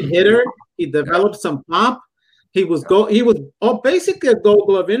 300 hitter. He developed some pop. He was basically a Gold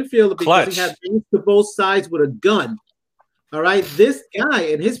Glove infielder because he had base to both sides with a gun. All right, this guy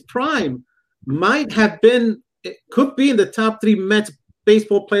in his prime could be in the top 3 Mets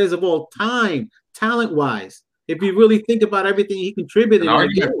baseball players of all time, talent-wise. If you really think about everything he contributed in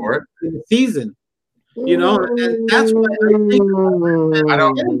the season. And that's why I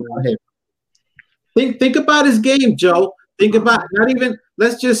don't think about his game, Joe. Think about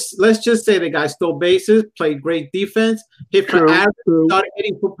let's just say the guy stole bases, played great defense, hit for average, started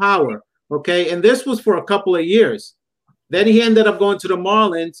hitting for power. Okay, and this was for a couple of years. Then he ended up going to the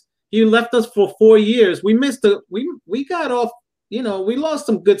Marlins. He left us for 4 years. We got off, we lost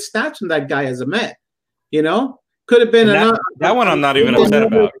some good stats from that guy as a Met. Could have been that one I'm not even upset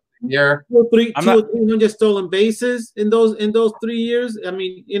about. Yeah, 300 stolen bases in those 3 years. I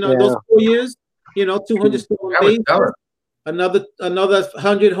mean, those 4 years, 200 stolen bases, another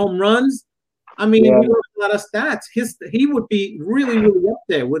 100 home runs. I mean, we lost a lot of stats. He would be really, really up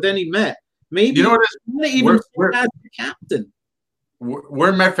there with any Met. Maybe You know what? not even as the captain.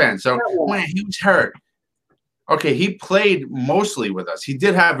 We're Met fans, so man, he was hurt. Okay, he played mostly with us. He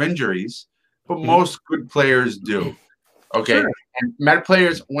did have injuries, but most good players do. Okay, and Met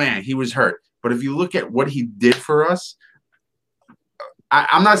players, man, he was hurt. But if you look at what he did for us,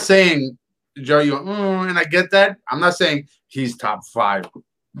 I'm not saying, Joe, and I get that. I'm not saying he's top 5,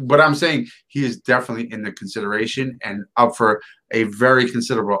 but I'm saying he is definitely in the consideration and up for a very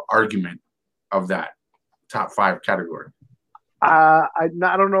considerable argument of that top 5 category. I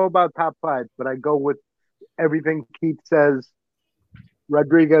don't know about top 5, but I go with everything Keith says.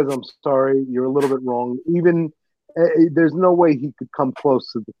 Rodriguez, I'm sorry, you're a little bit wrong. Even there's no way he could come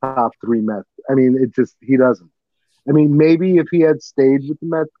close to the top 3 Mets. I mean, he doesn't. I mean, maybe if he had stayed with the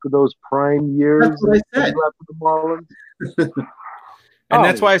Mets for those prime years, that's what I said. With the Marlins. And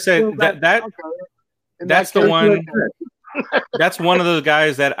that's why I said that's the one. That's one of those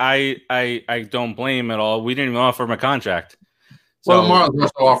guys that I don't blame at all. We didn't even offer him a contract. So, well, the Marlins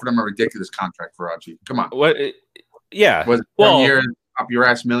also offered him a ridiculous contract for Archie. Come on. What? Yeah. Was it 4 years, up your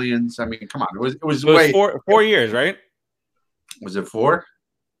ass millions? I mean, come on. It was way 4 years, right? Was it 4?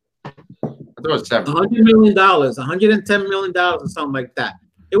 I thought it was 7. $100 million, $110 million, or something like that.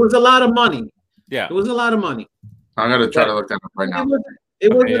 It was a lot of money. Yeah, it was a lot of money. I'm gonna try to look that up right now.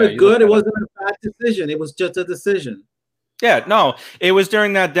 It wasn't a good. It wasn't a bad decision. It was just a decision. Yeah, no, it was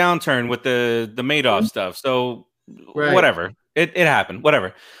during that downturn with the Madoff stuff. So whatever, it happened.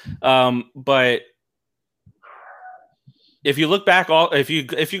 Whatever. But if you look back, if you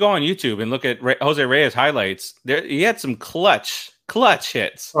go on YouTube and look at Jose Reyes highlights, he had some clutch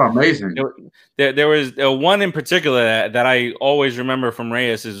hits. Oh, amazing! There was one in particular that I always remember from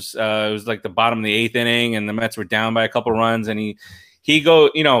Reyes is it was like the bottom of the 8th inning, and the Mets were down by a couple runs, and he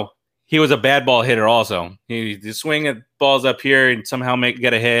was a bad ball hitter also. He swing at balls up here and somehow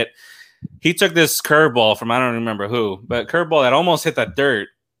get a hit. He took this curveball from I don't remember who, but curveball that almost hit that dirt,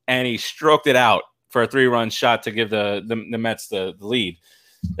 and he stroked it out for a 3-run shot to give the Mets the lead.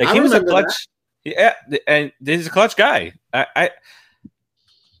 Like he was a clutch, and he's a clutch guy.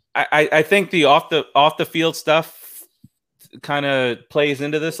 I think the off the field stuff kind of plays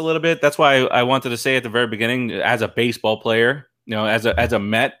into this a little bit. That's why I wanted to say at the very beginning, as a baseball player, as a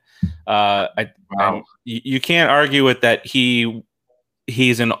Met, you can't argue with that. He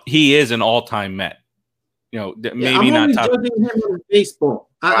is an all-time Met. Maybe I'm not top. judging him on baseball.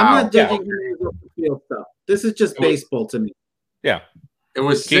 I'm not judging him on off the field stuff. This is just baseball to me. Yeah, it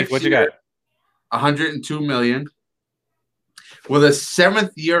was Keith, 6 what you got? $102 million. With a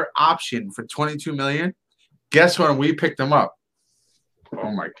 7th-year option for $22 million. Guess when we picked them up?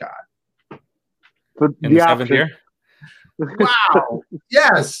 Oh my God! In the 7th year? Wow!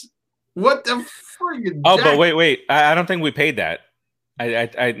 Yes. What the friggin'? Oh, but wait! I don't think we paid that.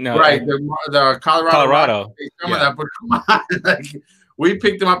 I no. Right, the Colorado. Some of that, but come on, like we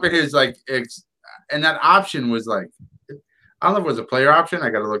picked them up in his and that option was like. I don't know if it was a player option.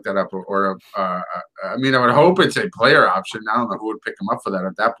 I got to look that up. I mean, I would hope it's a player option. I don't know who would pick him up for that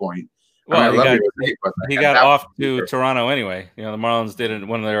at that point. Well, he got off to Toronto anyway. The Marlins did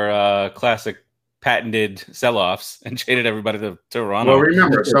one of their classic patented sell-offs and traded everybody to Toronto. Well,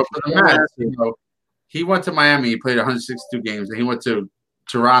 remember, so for the Mets, he went to Miami. He played 162 games, and he went to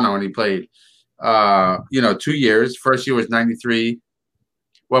Toronto and he played, 2 years. First year was 93.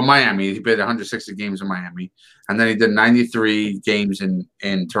 Well, Miami, he played 160 games in Miami, and then he did 93 games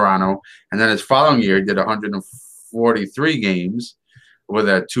in Toronto, and then his following year he did 143 games with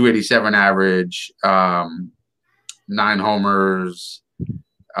a 287 average, 9 homers,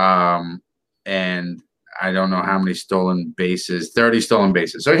 and I don't know how many stolen bases, 30 stolen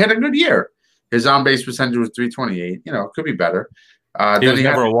bases. So he had a good year. His on-base percentage was 328. Could be better. He was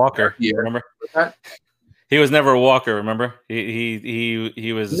never a walker. Remember? He was never a walker. Remember?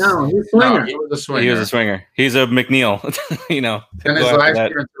 He was. No, he was a swinger. No, he was a swinger. He was a swinger. He's a McNeil. And his last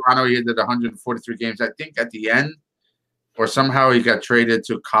year in Toronto, he did 143 games. I think at the end, or somehow he got traded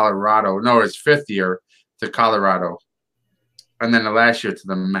to Colorado. No, his 5th year to Colorado, and then the last year to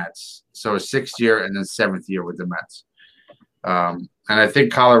the Mets. So his 6th year and then 7th year with the Mets. And I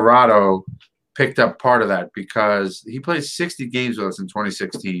think Colorado picked up part of that because he played 60 games with us in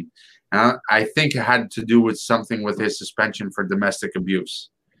 2016. And I think it had to do with something with his suspension for domestic abuse.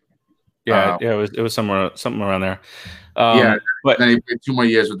 Yeah, it was something around there. But then he played 2 more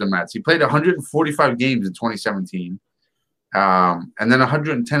years with the Mets. He played 145 games in 2017, and then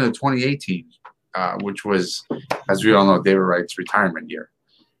 110 in 2018, which was, as we all know, David Wright's retirement year.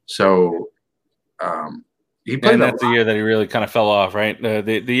 So he played. And that's the year that he really kind of fell off, right?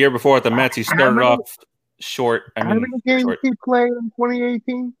 The year before at the Mets, he started off short. How many games he played in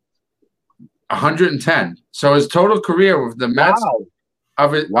 2018? 110. So his total career with the Mets,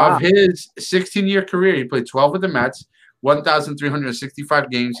 of his 16-year career, he played 12 with the Mets, 1,365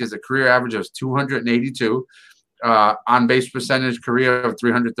 games. He has a career average of 282. On base percentage career of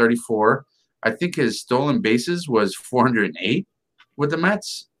 334. I think his stolen bases was 408 with the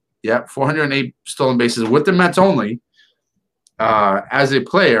Mets. Yeah, 408 stolen bases with the Mets only. As a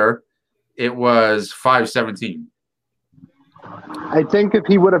player, it was 517. I think if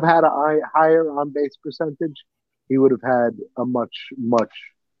he would have had a higher on base percentage, he would have had a much, much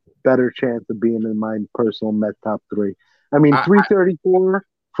better chance of being in my personal Met top 3. I mean, 334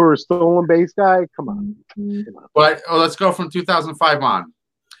 for a stolen base guy, come on. But let's go from 2005 on.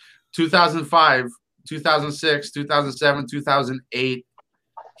 2005, 2006, 2007, 2008.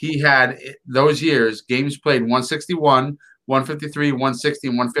 He had those years, games played 161, 153, 160,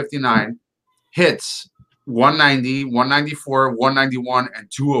 and 159. Hits 190, 194, 191, and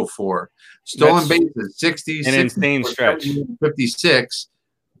 204. Stolen bases 60, an insane stretch. 56.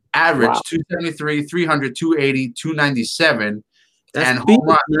 Average 273, 300, 280, 297. And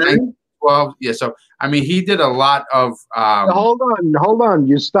home run 12. Yeah, so I mean, he did a lot of. Hold on.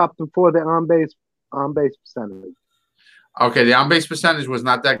 You stopped before the on base percentage. Okay, the on base percentage was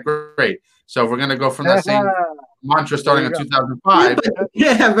not that great. So if we're gonna go from that same mantra starting in 2005.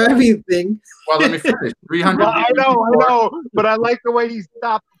 Yeah, have everything. Well, let me finish. 300. Well, I know, but I like the way he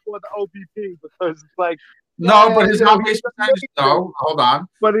stopped before the OBP because it's like. No, but his on-base percentage, no, hold on.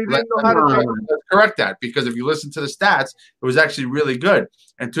 But he didn't know how to correct that, because if you listen to the stats, it was actually really good.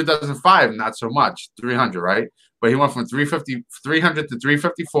 In 2005, not so much, 300, right? But he went from 300 to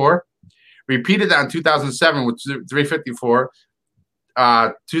 354. Repeated that in 2007 with 354.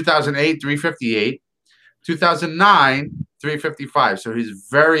 2008, 358. 2009, 355. So he's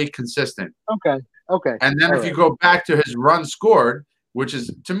very consistent. Okay. And then if you go back to his run scored, which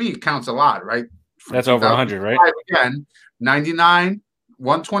is, to me, counts a lot, right? That's over 100, right? Again, 99,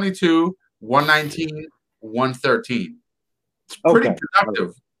 122, 119, 113. It's pretty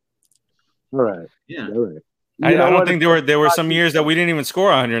productive. All right. Yeah. All right. I don't think there were some years that we didn't even score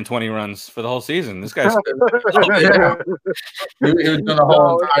 120 runs for the whole season. This guy's he was doing a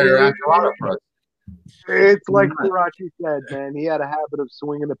whole entire enchilada for us. It's like Karachi said, man. He had a habit of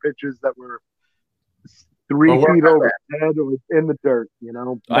swinging the pitches that were 3 feet over his head or in the dirt, you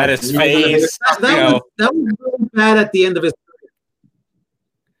know. At his face. That was really bad at the end of his career.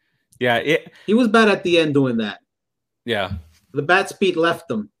 Yeah. He was bad at the end doing that. Yeah. The bat speed left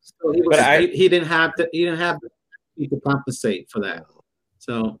him. So he didn't have the speed to compensate for that.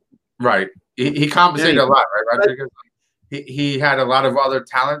 So right. He compensated a lot, right? Because he had a lot of other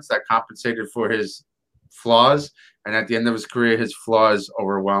talents that compensated for his flaws. And at the end of his career, his flaws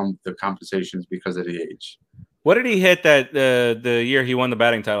overwhelmed the compensations because of the age. What did he hit that the year he won the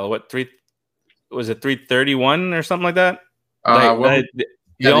batting title? What, was it 331 or something like that? The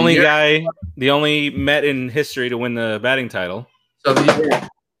only Met in history to win the batting title. So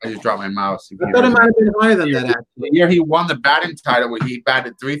I just dropped my mouse. I thought it might have been higher than that. Actually. The year he won the batting title, he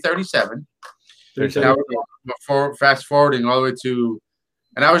batted 337. Before fast forwarding all the way to.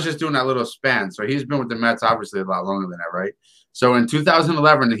 And I was just doing that little span. So he's been with the Mets obviously a lot longer than that, right? So in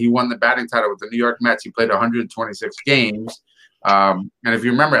 2011, he won the batting title with the New York Mets. He played 126 games. And if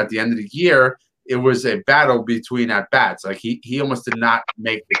you remember, at the end of the year, it was a battle between at-bats. Like he almost did not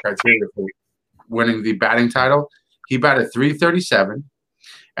make the criteria for winning the batting title. He batted 337.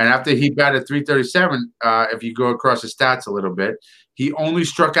 And after he batted 337, if you go across his stats a little bit, he only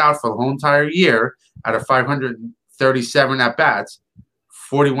struck out for the whole entire year out of 537 at-bats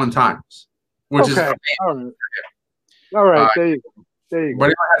 41 times, which is amazing. All right. There you go. But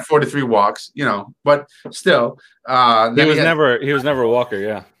he had 43 walks, you know. But still, he was never a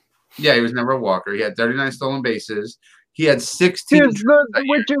walker. Yeah, he was never a walker. He had 39 stolen bases. He had 16,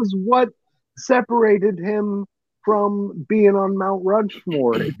 which is what separated him from being on Mount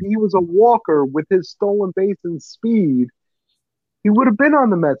Rushmore. If he was a walker with his stolen base and speed, he would have been on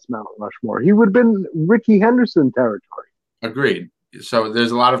the Mets Mount Rushmore. He would have been Ricky Henderson territory. Agreed. So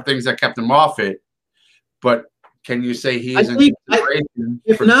there's a lot of things that kept him off it, but can you say he's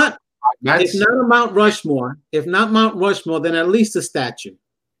if not a Mount Rushmore, then at least a statue.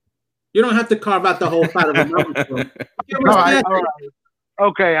 You don't have to carve out the whole side of a Mount Rushmore. All right.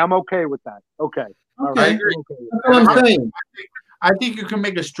 Okay, I'm okay with that. Okay. All right. That's what I'm saying. I think you can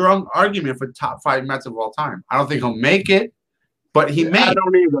make a strong argument for top 5 Mets of all time. I don't think he'll make it, but he may. I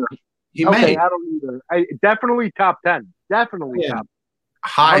don't either. He may. I don't either. Definitely top 10. Definitely top.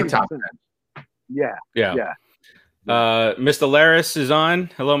 High 100%. Top 10. Yeah. Mr. Laris is on.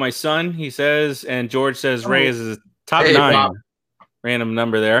 Hello, my son, he says. And George says Ray is top 9. Bob. random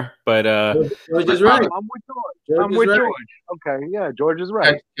number there, but George is right. I'm with George. I'm is with right. George. Okay, yeah, George is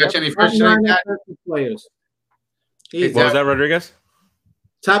right. Catch any Top fish 9 like that? offensive players. what was that, Rodriguez?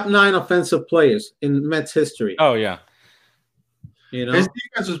 Top 9 offensive players in Mets history. Oh yeah, You know, His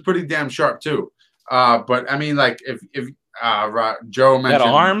defense was pretty damn sharp too. But I mean, like if Joe mentioned that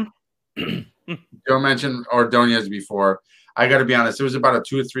arm. Joe mentioned Ordonez before. I got to be honest, it was about a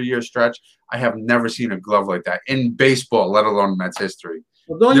 2 or 3 year stretch. I have never seen a glove like that in baseball, let alone Mets history.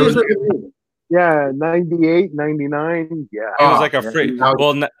 Ordonez was Yeah, 98, 99. Yeah. It was like a free.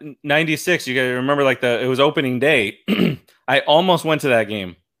 Well, 96. You got to remember, like it was opening day. I almost went to that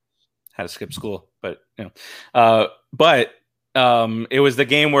game. Had to skip school, but you know, it was the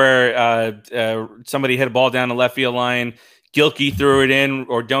game where somebody hit a ball down the left field line. Gilkey threw it in.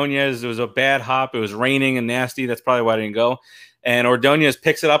 Ordonez, it was a bad hop. It was raining and nasty. That's probably why I didn't go. And Ordonez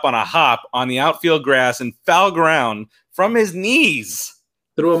picks it up on a hop on the outfield grass and foul ground from his knees.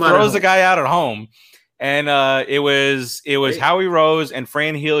 Throws the guy out at home. And it was Howie Rose and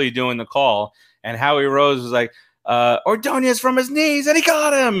Fran Healy doing the call. And Howie Rose was like, Ordonez from his knees, and he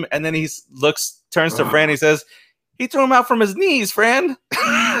got him. And then he turns to Fran, he says, he threw him out from his knees, Fran.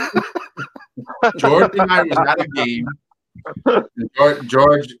 George and I was at a game.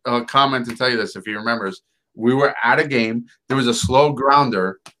 George comment to tell you this if he remembers. We were at a game. There was a slow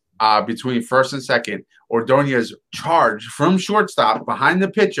grounder between first and second. Ordonez charged from shortstop behind the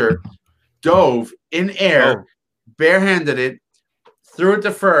pitcher, dove in air, barehanded it, threw it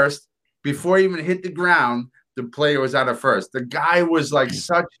to first. Before he even hit the ground, the player was out of first. The guy was like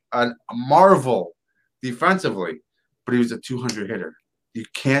such a marvel defensively, but he was a 200 hitter. You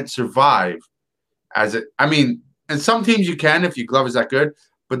can't survive as it. I mean, and some teams you can if your glove is that good,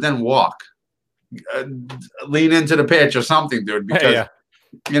 but then walk, lean into the pitch or something, dude. Because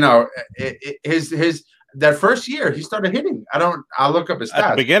you know his that first year he started hitting. I'll look up his stats at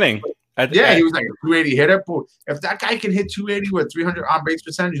the beginning. He was like a 280 hitter. If that guy can hit 280 with 300 on base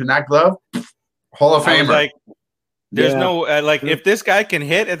percentage in that glove, Hall of Famer. Like, there's no like if this guy can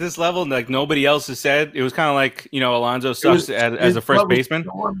hit at this level, like nobody else has said. It was kind of like Alonso sucks as a first baseman.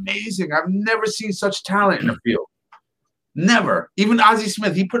 So amazing! I've never seen such talent in the field. Never. Even Ozzie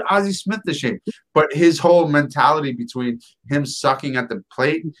Smith. He put Ozzie Smith to shame. But his whole mentality between him sucking at the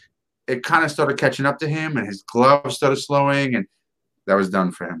plate, it kind of started catching up to him, and his glove started slowing, and that was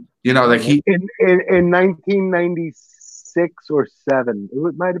done for him. Like he in 1996 or 7,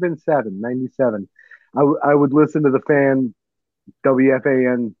 it might have been 97. I would listen to the fan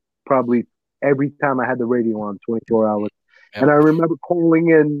WFAN probably every time I had the radio on 24 hours. Yep. And I remember calling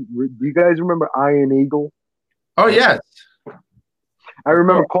in. Do you guys remember Iron Eagle? Oh, yes. I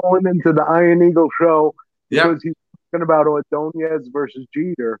remember calling into the Iron Eagle show because he's talking about Ordonez versus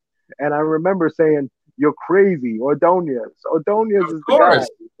Jeter. And I remember saying, you're crazy, Ordonez. Ordonez is the guy.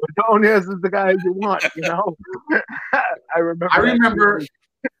 Ordonez is the guy you want, I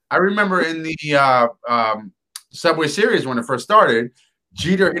remember in the Subway Series when it first started,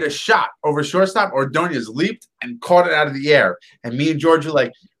 Jeter hit a shot over shortstop. Ordonez leaped and caught it out of the air. And me and George were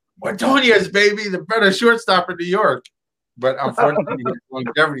like, Ordonez, baby, the better shortstop in New York. But unfortunately, his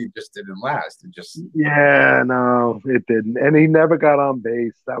longevity just didn't last. Yeah, no, it didn't. And he never got on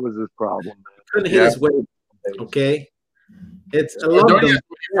base. That was his problem. Couldn't hit his weight. Okay. It's a lot. Ordonez, when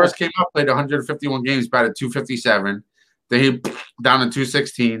he first came up, played 151 games, batted 257. Then he down to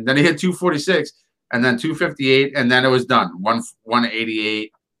 216. Then he hit 246, and then 258, and then it was done.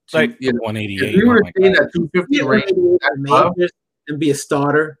 188. Like 188. If you were to stay in that 250 range and be a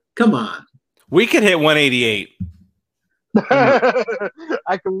starter, come on. We could hit 188.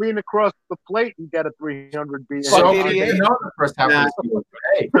 I can lean across the plate and get a 300 B. So I didn't know the first half of the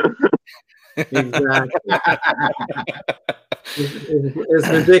season. Exactly. It's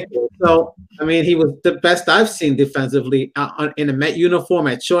ridiculous. So, I mean, he was the best I've seen defensively in a Met uniform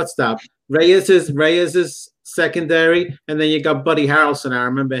at shortstop. Reyes is secondary, and then you got Buddy Harrelson. I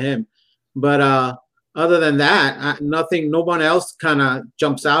remember him. But other than that, no one else kind of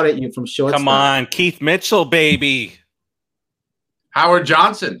jumps out at you from shortstop. Come on, Keith Mitchell, baby. Howard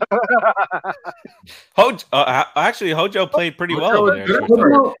Johnson. Actually, Hojo played pretty well over there.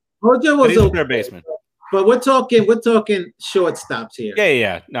 Hojo was a third baseman. But we're talking shortstops here.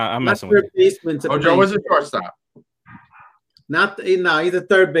 Yeah. No, I'm messing with you. Hojo was a shortstop. He's a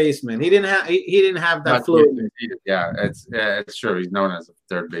third baseman. He didn't have that fluid. Yeah, it's true. He's known as a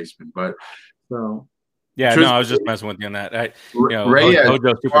third baseman, but yeah, no, I was just messing with you on that.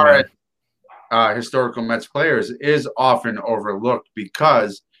 Hojo Superman. Historical Mets players is often overlooked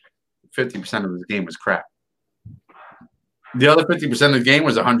because 50% of his game was crap. The other 50% of the game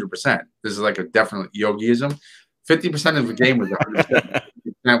was 100%. This is like a definite Yogiism. 50% of the game was 100%.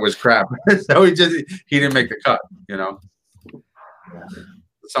 That was crap. So he didn't make the cut.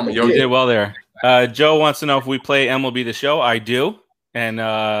 Some You did well there. Joe wants to know if we play MLB The Show. I do, and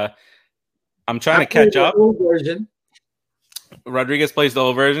I'm trying to catch up. Old version. Rodriguez plays the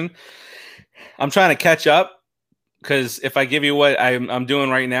old version. I'm trying to catch up because if I give you what I'm doing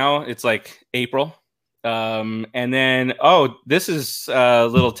right now, it's like April. And then, this is a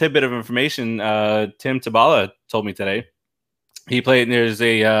little tidbit of information. Tim Tabala told me today. He played. There's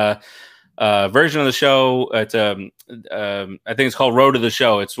a version of the show. It's I think it's called Road to the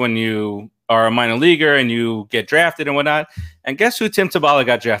Show. It's when you are a minor leaguer and you get drafted and whatnot. And guess who Tim Tabala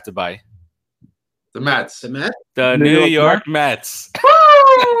got drafted by? The Mets. The New York Mets.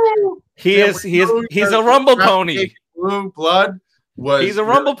 He's a rumble pony. Blue blood was. He's a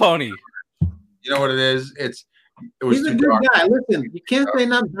rumble pony. You know what it is? He's a good guy. Listen, you can't say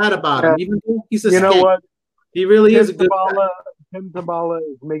nothing bad about him. Even though he's a You know what? He really is a good guy. Tim Tabala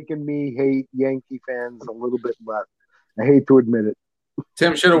is making me hate Yankee fans a little bit less. I hate to admit it.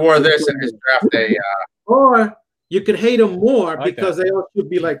 Tim should have wore this in his draft day. Or you could hate him more because they all should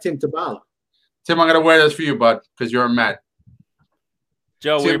be like Tim Tabala. Tim, I'm gonna wear this for you, bud, because you're a Met.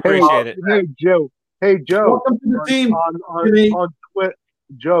 Joe, Tim, we appreciate it. Hey, Joe. Welcome to the team. On Twitter,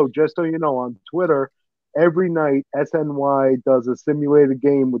 Joe, just so you know, on Twitter, every night SNY does a simulated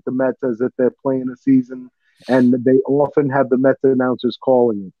game with the Mets as if they're playing a season, and they often have the Mets announcers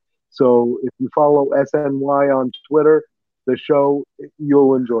calling it. So if you follow SNY on Twitter, the show,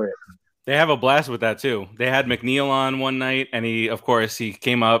 you'll enjoy it. They have a blast with that too. They had McNeil on one night, and he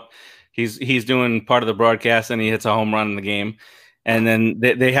came up. He's doing part of the broadcast, and he hits a home run in the game. And then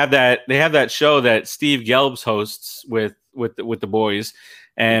they have that show that Steve Gelbs hosts with the boys.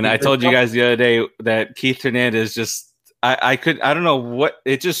 And I told you guys the other day that Keith Hernandez just I don't know what,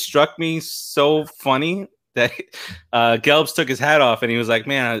 it just struck me so funny that Gelbs took his hat off and he was like,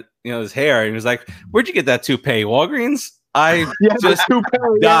 man, his hair. And he was like, where'd you get that toupee? Walgreens? I just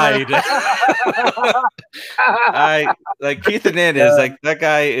died. I like Keith Hernandez. Like that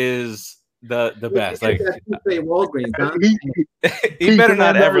guy is the best. Like Walgreens, huh? He better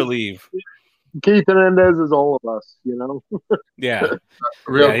not ever leave. Keith Hernandez is all of us, Yeah.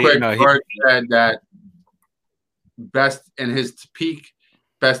 Real quick, Bart said that best in his peak,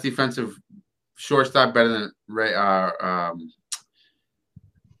 best defensive shortstop, better than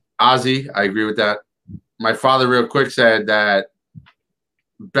Ozzie. I agree with that. My father, real quick, said that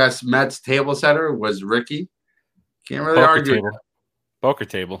best Mets table setter was Ricky. Can't really argue. Poker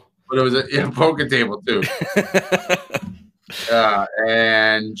table. But it was a poker table too.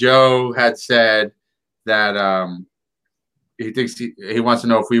 And Joe had said that he thinks he wants to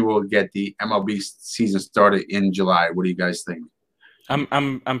know if we will get the MLB season started in July. What do you guys think?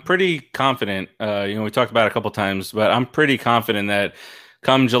 I'm pretty confident. We talked about it a couple times, but I'm pretty confident that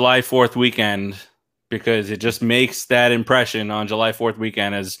come July 4th weekend, because it just makes that impression on July 4th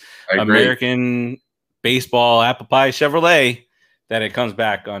weekend as American baseball, apple pie, Chevrolet, that it comes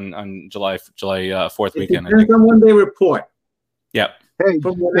back on July 4th weekend. It depends on when they report. Yep. Hey,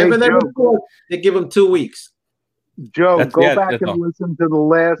 from whenever they report, they give them 2 weeks. Joe, go back and listen to the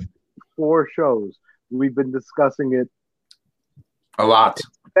last 4 shows. We've been discussing it a lot.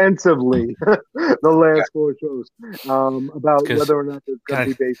 Extensively, the last 4 shows about whether or not there's going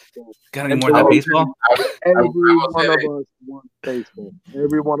to be baseball. Got any more than baseball? Every one of us wants baseball.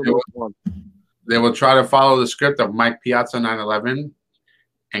 Every one of us wants. They will try to follow the script of Mike Piazza 9/11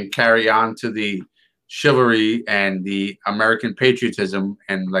 and carry on to the chivalry and the American patriotism,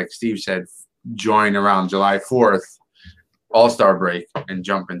 and like Steve said, join around July 4th All-Star break and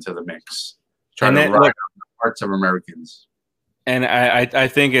jump into the mix. Try to ride on the hearts of Americans. And I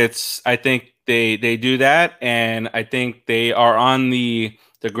think they do that, and I think they are on the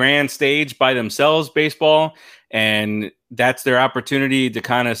grand stage by themselves, baseball, and that's their opportunity to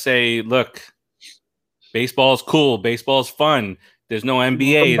kind of say, look, baseball's cool, baseball's fun. There's no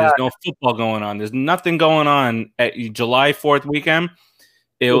NBA, there's no football going on, there's nothing going on at July 4th weekend.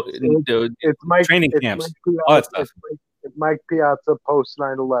 It's Mike, training camps, all that stuff. It's Mike Piazza post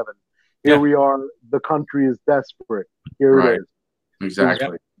 9/11. Here we are. The country is desperate. Here it is.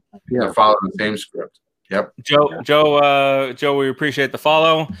 Exactly. Yeah. They're following the same script. Yep. Joe, we appreciate the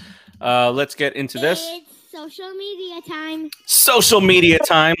follow. Let's get into this. It's social media time. Social media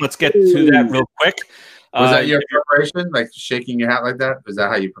time. Let's get to that real quick. Was that your preparation? Like shaking your hat like that? Is that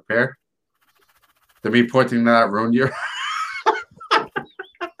how you prepare? To me pointing that ruined your.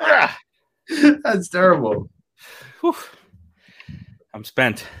 That's terrible. Whew. I'm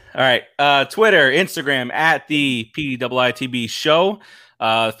spent. All right. Twitter, Instagram at the PIITB show.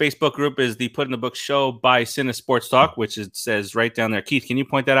 Facebook group is the Put in the Book Show by Cine Sports Talk, which it says right down there. Keith, can you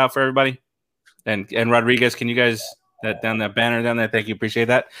point that out for everybody? And Rodriguez, can you guys that banner down there? Thank you, appreciate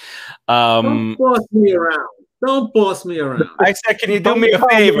that. Don't boss me around. Don't boss me around. I said, can you do me a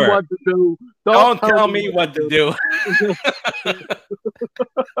favor? What to do. Don't tell me what to do.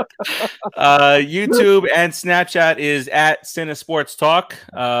 YouTube and Snapchat is at Cine Sports Talk.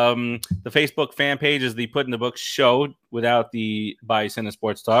 The Facebook fan page is the Put in the Book Show without the by Cine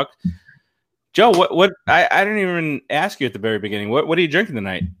Sports Talk. Joe, what I didn't even ask you at the very beginning. What are you drinking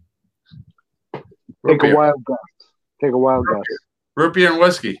tonight? Take a wild guess. Take a wild guess. Root beer and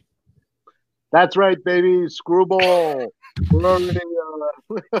whiskey. That's right, baby. Screwball. Screwballs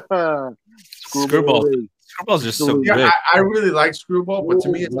are so good. I really like screwball, but to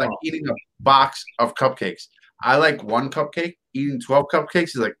me, it's like eating a box of cupcakes. I like one cupcake. Eating 12 cupcakes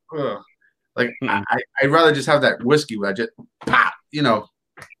is like, ugh. Like I'd rather just have that whiskey where I just pop, you know.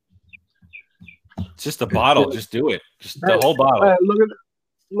 Just a bottle. Just do it. Just the whole bottle.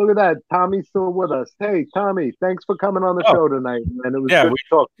 Look at that. Tommy's still with us. Hey, Tommy, thanks for coming on the show tonight, man. It was good to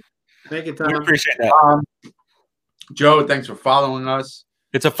talk. Thank you, Tom. We appreciate that. Joe, thanks for following us.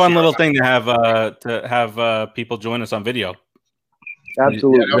 It's a fun little thing to have people join us on video.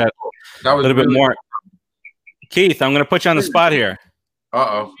 Absolutely. Yeah, that was a little bit more. Keith, I'm going to put you on the spot here.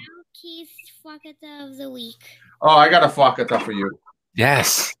 Uh-oh. Keith's Flakata of the week. Oh, I got a flakata for you.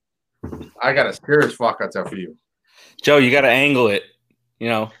 Yes. I got a serious flakata for you. Joe, you got to angle it. You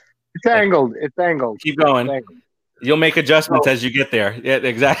know. It's angled. It's angled. Keep going. Angled. You'll make adjustments as you get there. Yeah,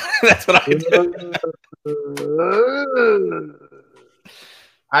 exactly. That's what I do.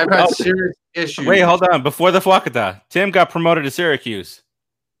 I've had serious issues. Wait, hold on. Before the Flakata, Tim got promoted to Syracuse.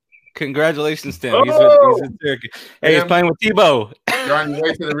 Congratulations, Tim. He's in Syracuse. Hey, he's playing with Tebow. You're on your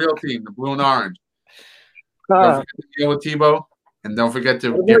way to the real team, the blue and orange. Don't forget to deal with Tebow, and don't forget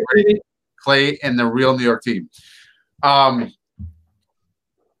to get ready to play in the real New York team.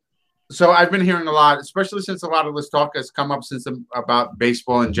 So I've been hearing a lot, especially since a lot of this talk has come up since about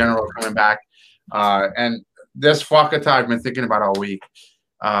baseball in general coming back. And this Flakata I've been thinking about all week.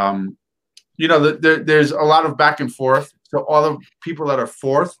 You know, there's a lot of back and forth. So all the people that are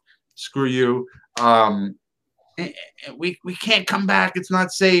fourth, screw you. We can't come back. It's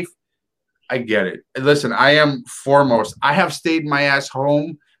not safe. I get it. Listen, I am foremost. I have stayed my ass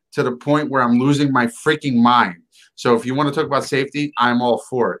home to the point where I'm losing my freaking mind. So if you want to talk about safety, I'm all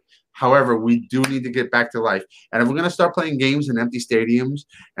for it. However, we do need to get back to life. And if we're going to start playing games in empty stadiums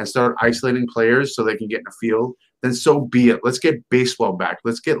and start isolating players so they can get in the field, then so be it. Let's get baseball back.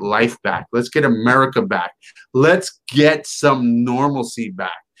 Let's get life back. Let's get America back. Let's get some normalcy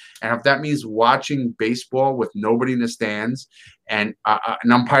back. And if that means watching baseball with nobody in the stands and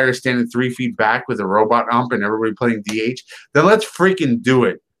an umpire standing 3 feet back with a robot ump and everybody playing DH, then let's freaking do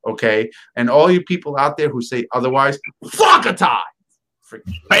it, okay? And all you people out there who say otherwise, Flakata!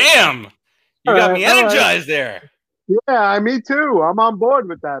 Bam! You got me energized there. Yeah, me too. I'm on board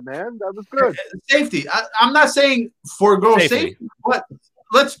with that, man. That was good. Safety. I'm not saying forego safety, but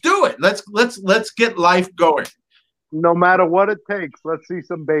let's do it. Let's get life going. No matter what it takes, let's see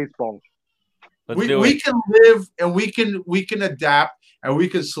some baseball. We can live and we can adapt and we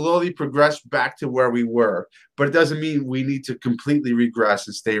can slowly progress back to where we were. But it doesn't mean we need to completely regress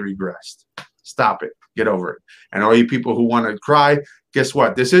and stay regressed. Stop it. Get over it. And all you people who want to cry, guess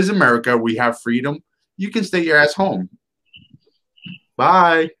what? This is America. We have freedom. You can stay your ass home.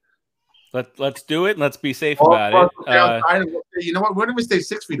 Bye. Let's do it. Let's be safe about it. You know what? We're going to stay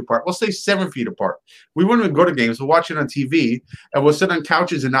 6 feet apart. We'll stay 7 feet apart. We won't even go to games. We'll watch it on TV, and we'll sit on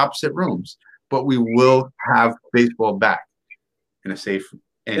couches in opposite rooms. But we will have baseball back in a safe.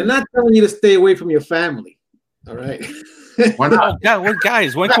 They're not telling you to stay away from your family. All right. Why not?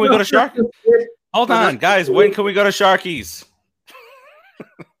 Guys, when can we go to Sharkies? Hold on, guys. When can we go to Sharkies?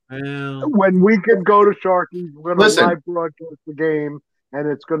 When we can go to Sharkies, we're going to live broadcast the game, and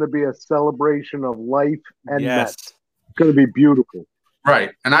it's going to be a celebration of life and Mets. It's going to be beautiful.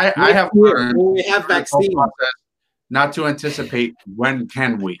 Right. And I have learned we have vaccines. Not to anticipate when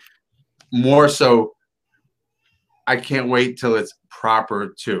can we. More so, I can't wait till it's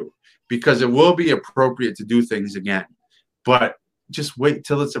proper too, because it will be appropriate to do things again. But just wait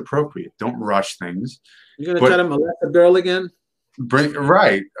till it's appropriate. Don't rush things. You're going to try to molest a girl again?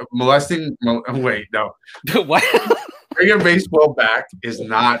 Molesting. Wait, no. What? Bringing baseball back is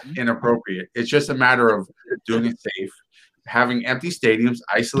not inappropriate. It's just a matter of doing it safe, having empty stadiums,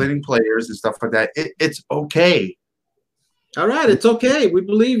 isolating players and stuff like that. It's okay. All right, it's okay. We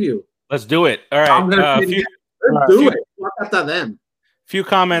believe you. Let's do it. All right. Let's do it. Look at them. Few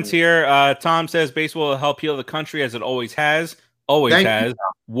comments here. Tom says baseball will help heal the country as it always has. Always Thank has.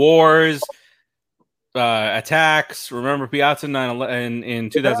 Wars, attacks. Remember Piazza in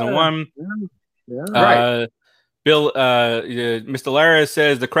 2001? Yeah. Right. Bill, Mr. Lara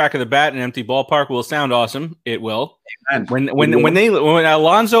says the crack of the bat in an empty ballpark will sound awesome. It will. Amen. When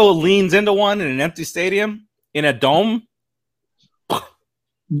Alonso leans into one in an empty stadium in a dome, It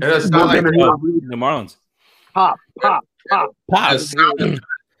does sound like the Marlins. Pop. the sound of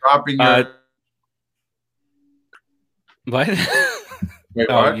dropping your. What? Wait,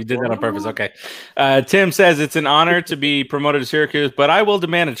 Oh, what? you did that on purpose. Okay. Tim says it's an honor to be promoted to Syracuse, but I will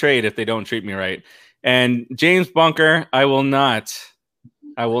demand a trade if they don't treat me right. And James Bunker, I will not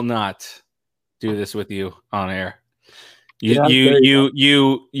do this with you on air. You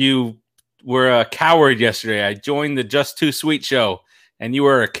were a coward yesterday. I joined the Just Too Sweet show, and you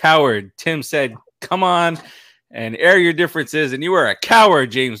were a coward. Tim said, "Come on and air your differences," and you were a coward,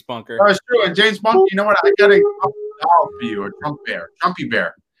 James Bunker. That's true. And James Bunker, you know what? I got a doll for you, a Trumpy Bear. Trumpy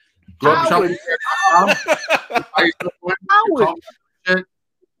Bear.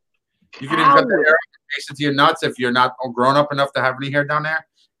 You can even cut the hair and face it to your nuts if you're not grown up enough to have any hair down there.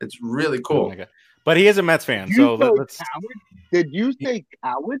 It's really cool. Oh my God. But he is a Mets fan, so let's. Coward? Did you say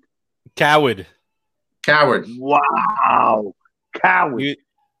coward? Coward. Wow, coward.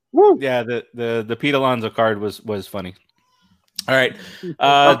 Yeah, the Pete Alonso card was funny. All right,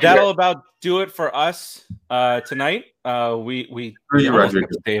 that'll about do it for us tonight. We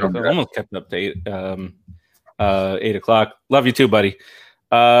almost kept up to 8 o'clock. Love you too, buddy.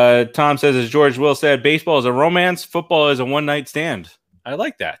 Tom says, as George Will said, baseball is a romance, football is a one-night stand. I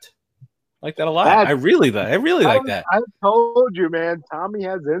like that. I like that a lot. I really like that. I told you, man. Tommy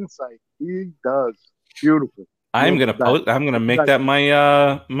has insight. He does. Beautiful. I'm gonna make that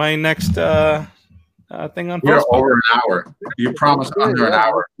my next thing on Facebook. You're over an hour. You promised under an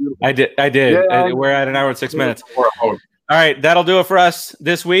hour. I did. Yeah. We're at an hour and 6 minutes. All right, that'll do it for us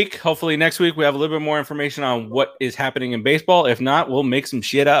this week. Hopefully next week we have a little bit more information on what is happening in baseball. If not, we'll make some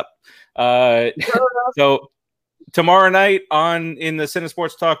shit up. So tomorrow night in the Cine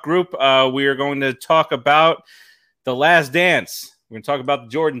Sports Talk group, we are going to talk about The Last Dance. We're going to talk about the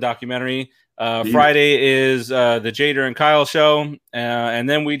Jordan documentary. Friday is the Jader and Kyle show, and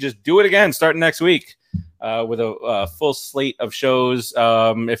then we just do it again starting next week with a full slate of shows.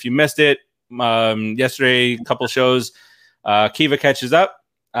 If you missed it yesterday, a couple shows. Kiva catches up.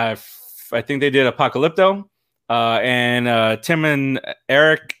 I think they did Apocalypto. And Tim and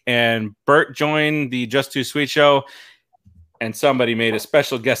Eric and Bert joined the Just Too Sweet show. And somebody made a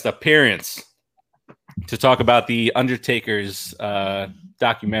special guest appearance to talk about the Undertaker's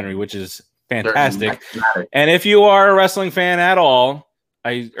documentary, which is fantastic. And if you are a wrestling fan at all,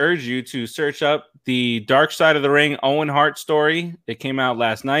 I urge you to search up the Dark Side of the Ring Owen Hart story. It came out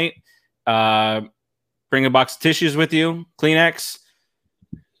last night. Bring a box of tissues with you, Kleenex,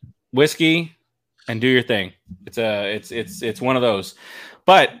 whiskey, and do your thing. It's one of those.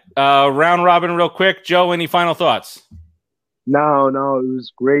 But round robin real quick. Joe, any final thoughts? No, it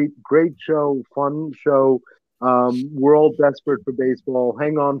was great show, fun show. We're all desperate for baseball.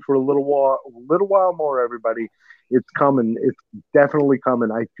 Hang on for a little while more, everybody. It's coming. It's definitely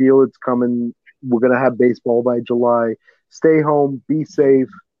coming. I feel it's coming. We're gonna have baseball by July. Stay home, be safe,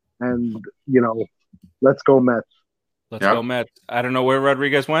 and let's go Mets. Let's go Mets. I don't know where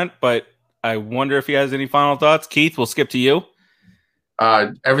Rodriguez went, but I wonder if he has any final thoughts. Keith, we'll skip to you.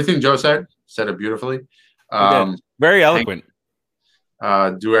 Everything Joe said it beautifully. Very eloquent.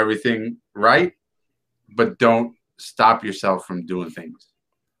 Do everything right, but don't stop yourself from doing things.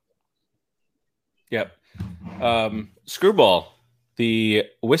 Yep. Screwball, the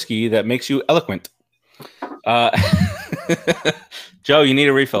whiskey that makes you eloquent. Joe, you need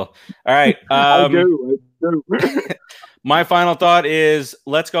a refill. All right. I do. My final thought is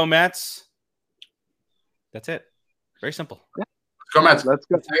let's go Mets. That's it. Very simple. Let's go Mets. Let's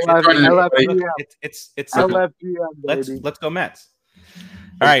go. It's simple. Let's go Mets.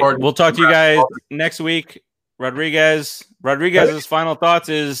 All right. We'll talk to you guys next week. Rodriguez's final thoughts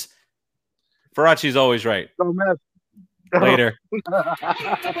is Faraci's always right. Go Mets. Later.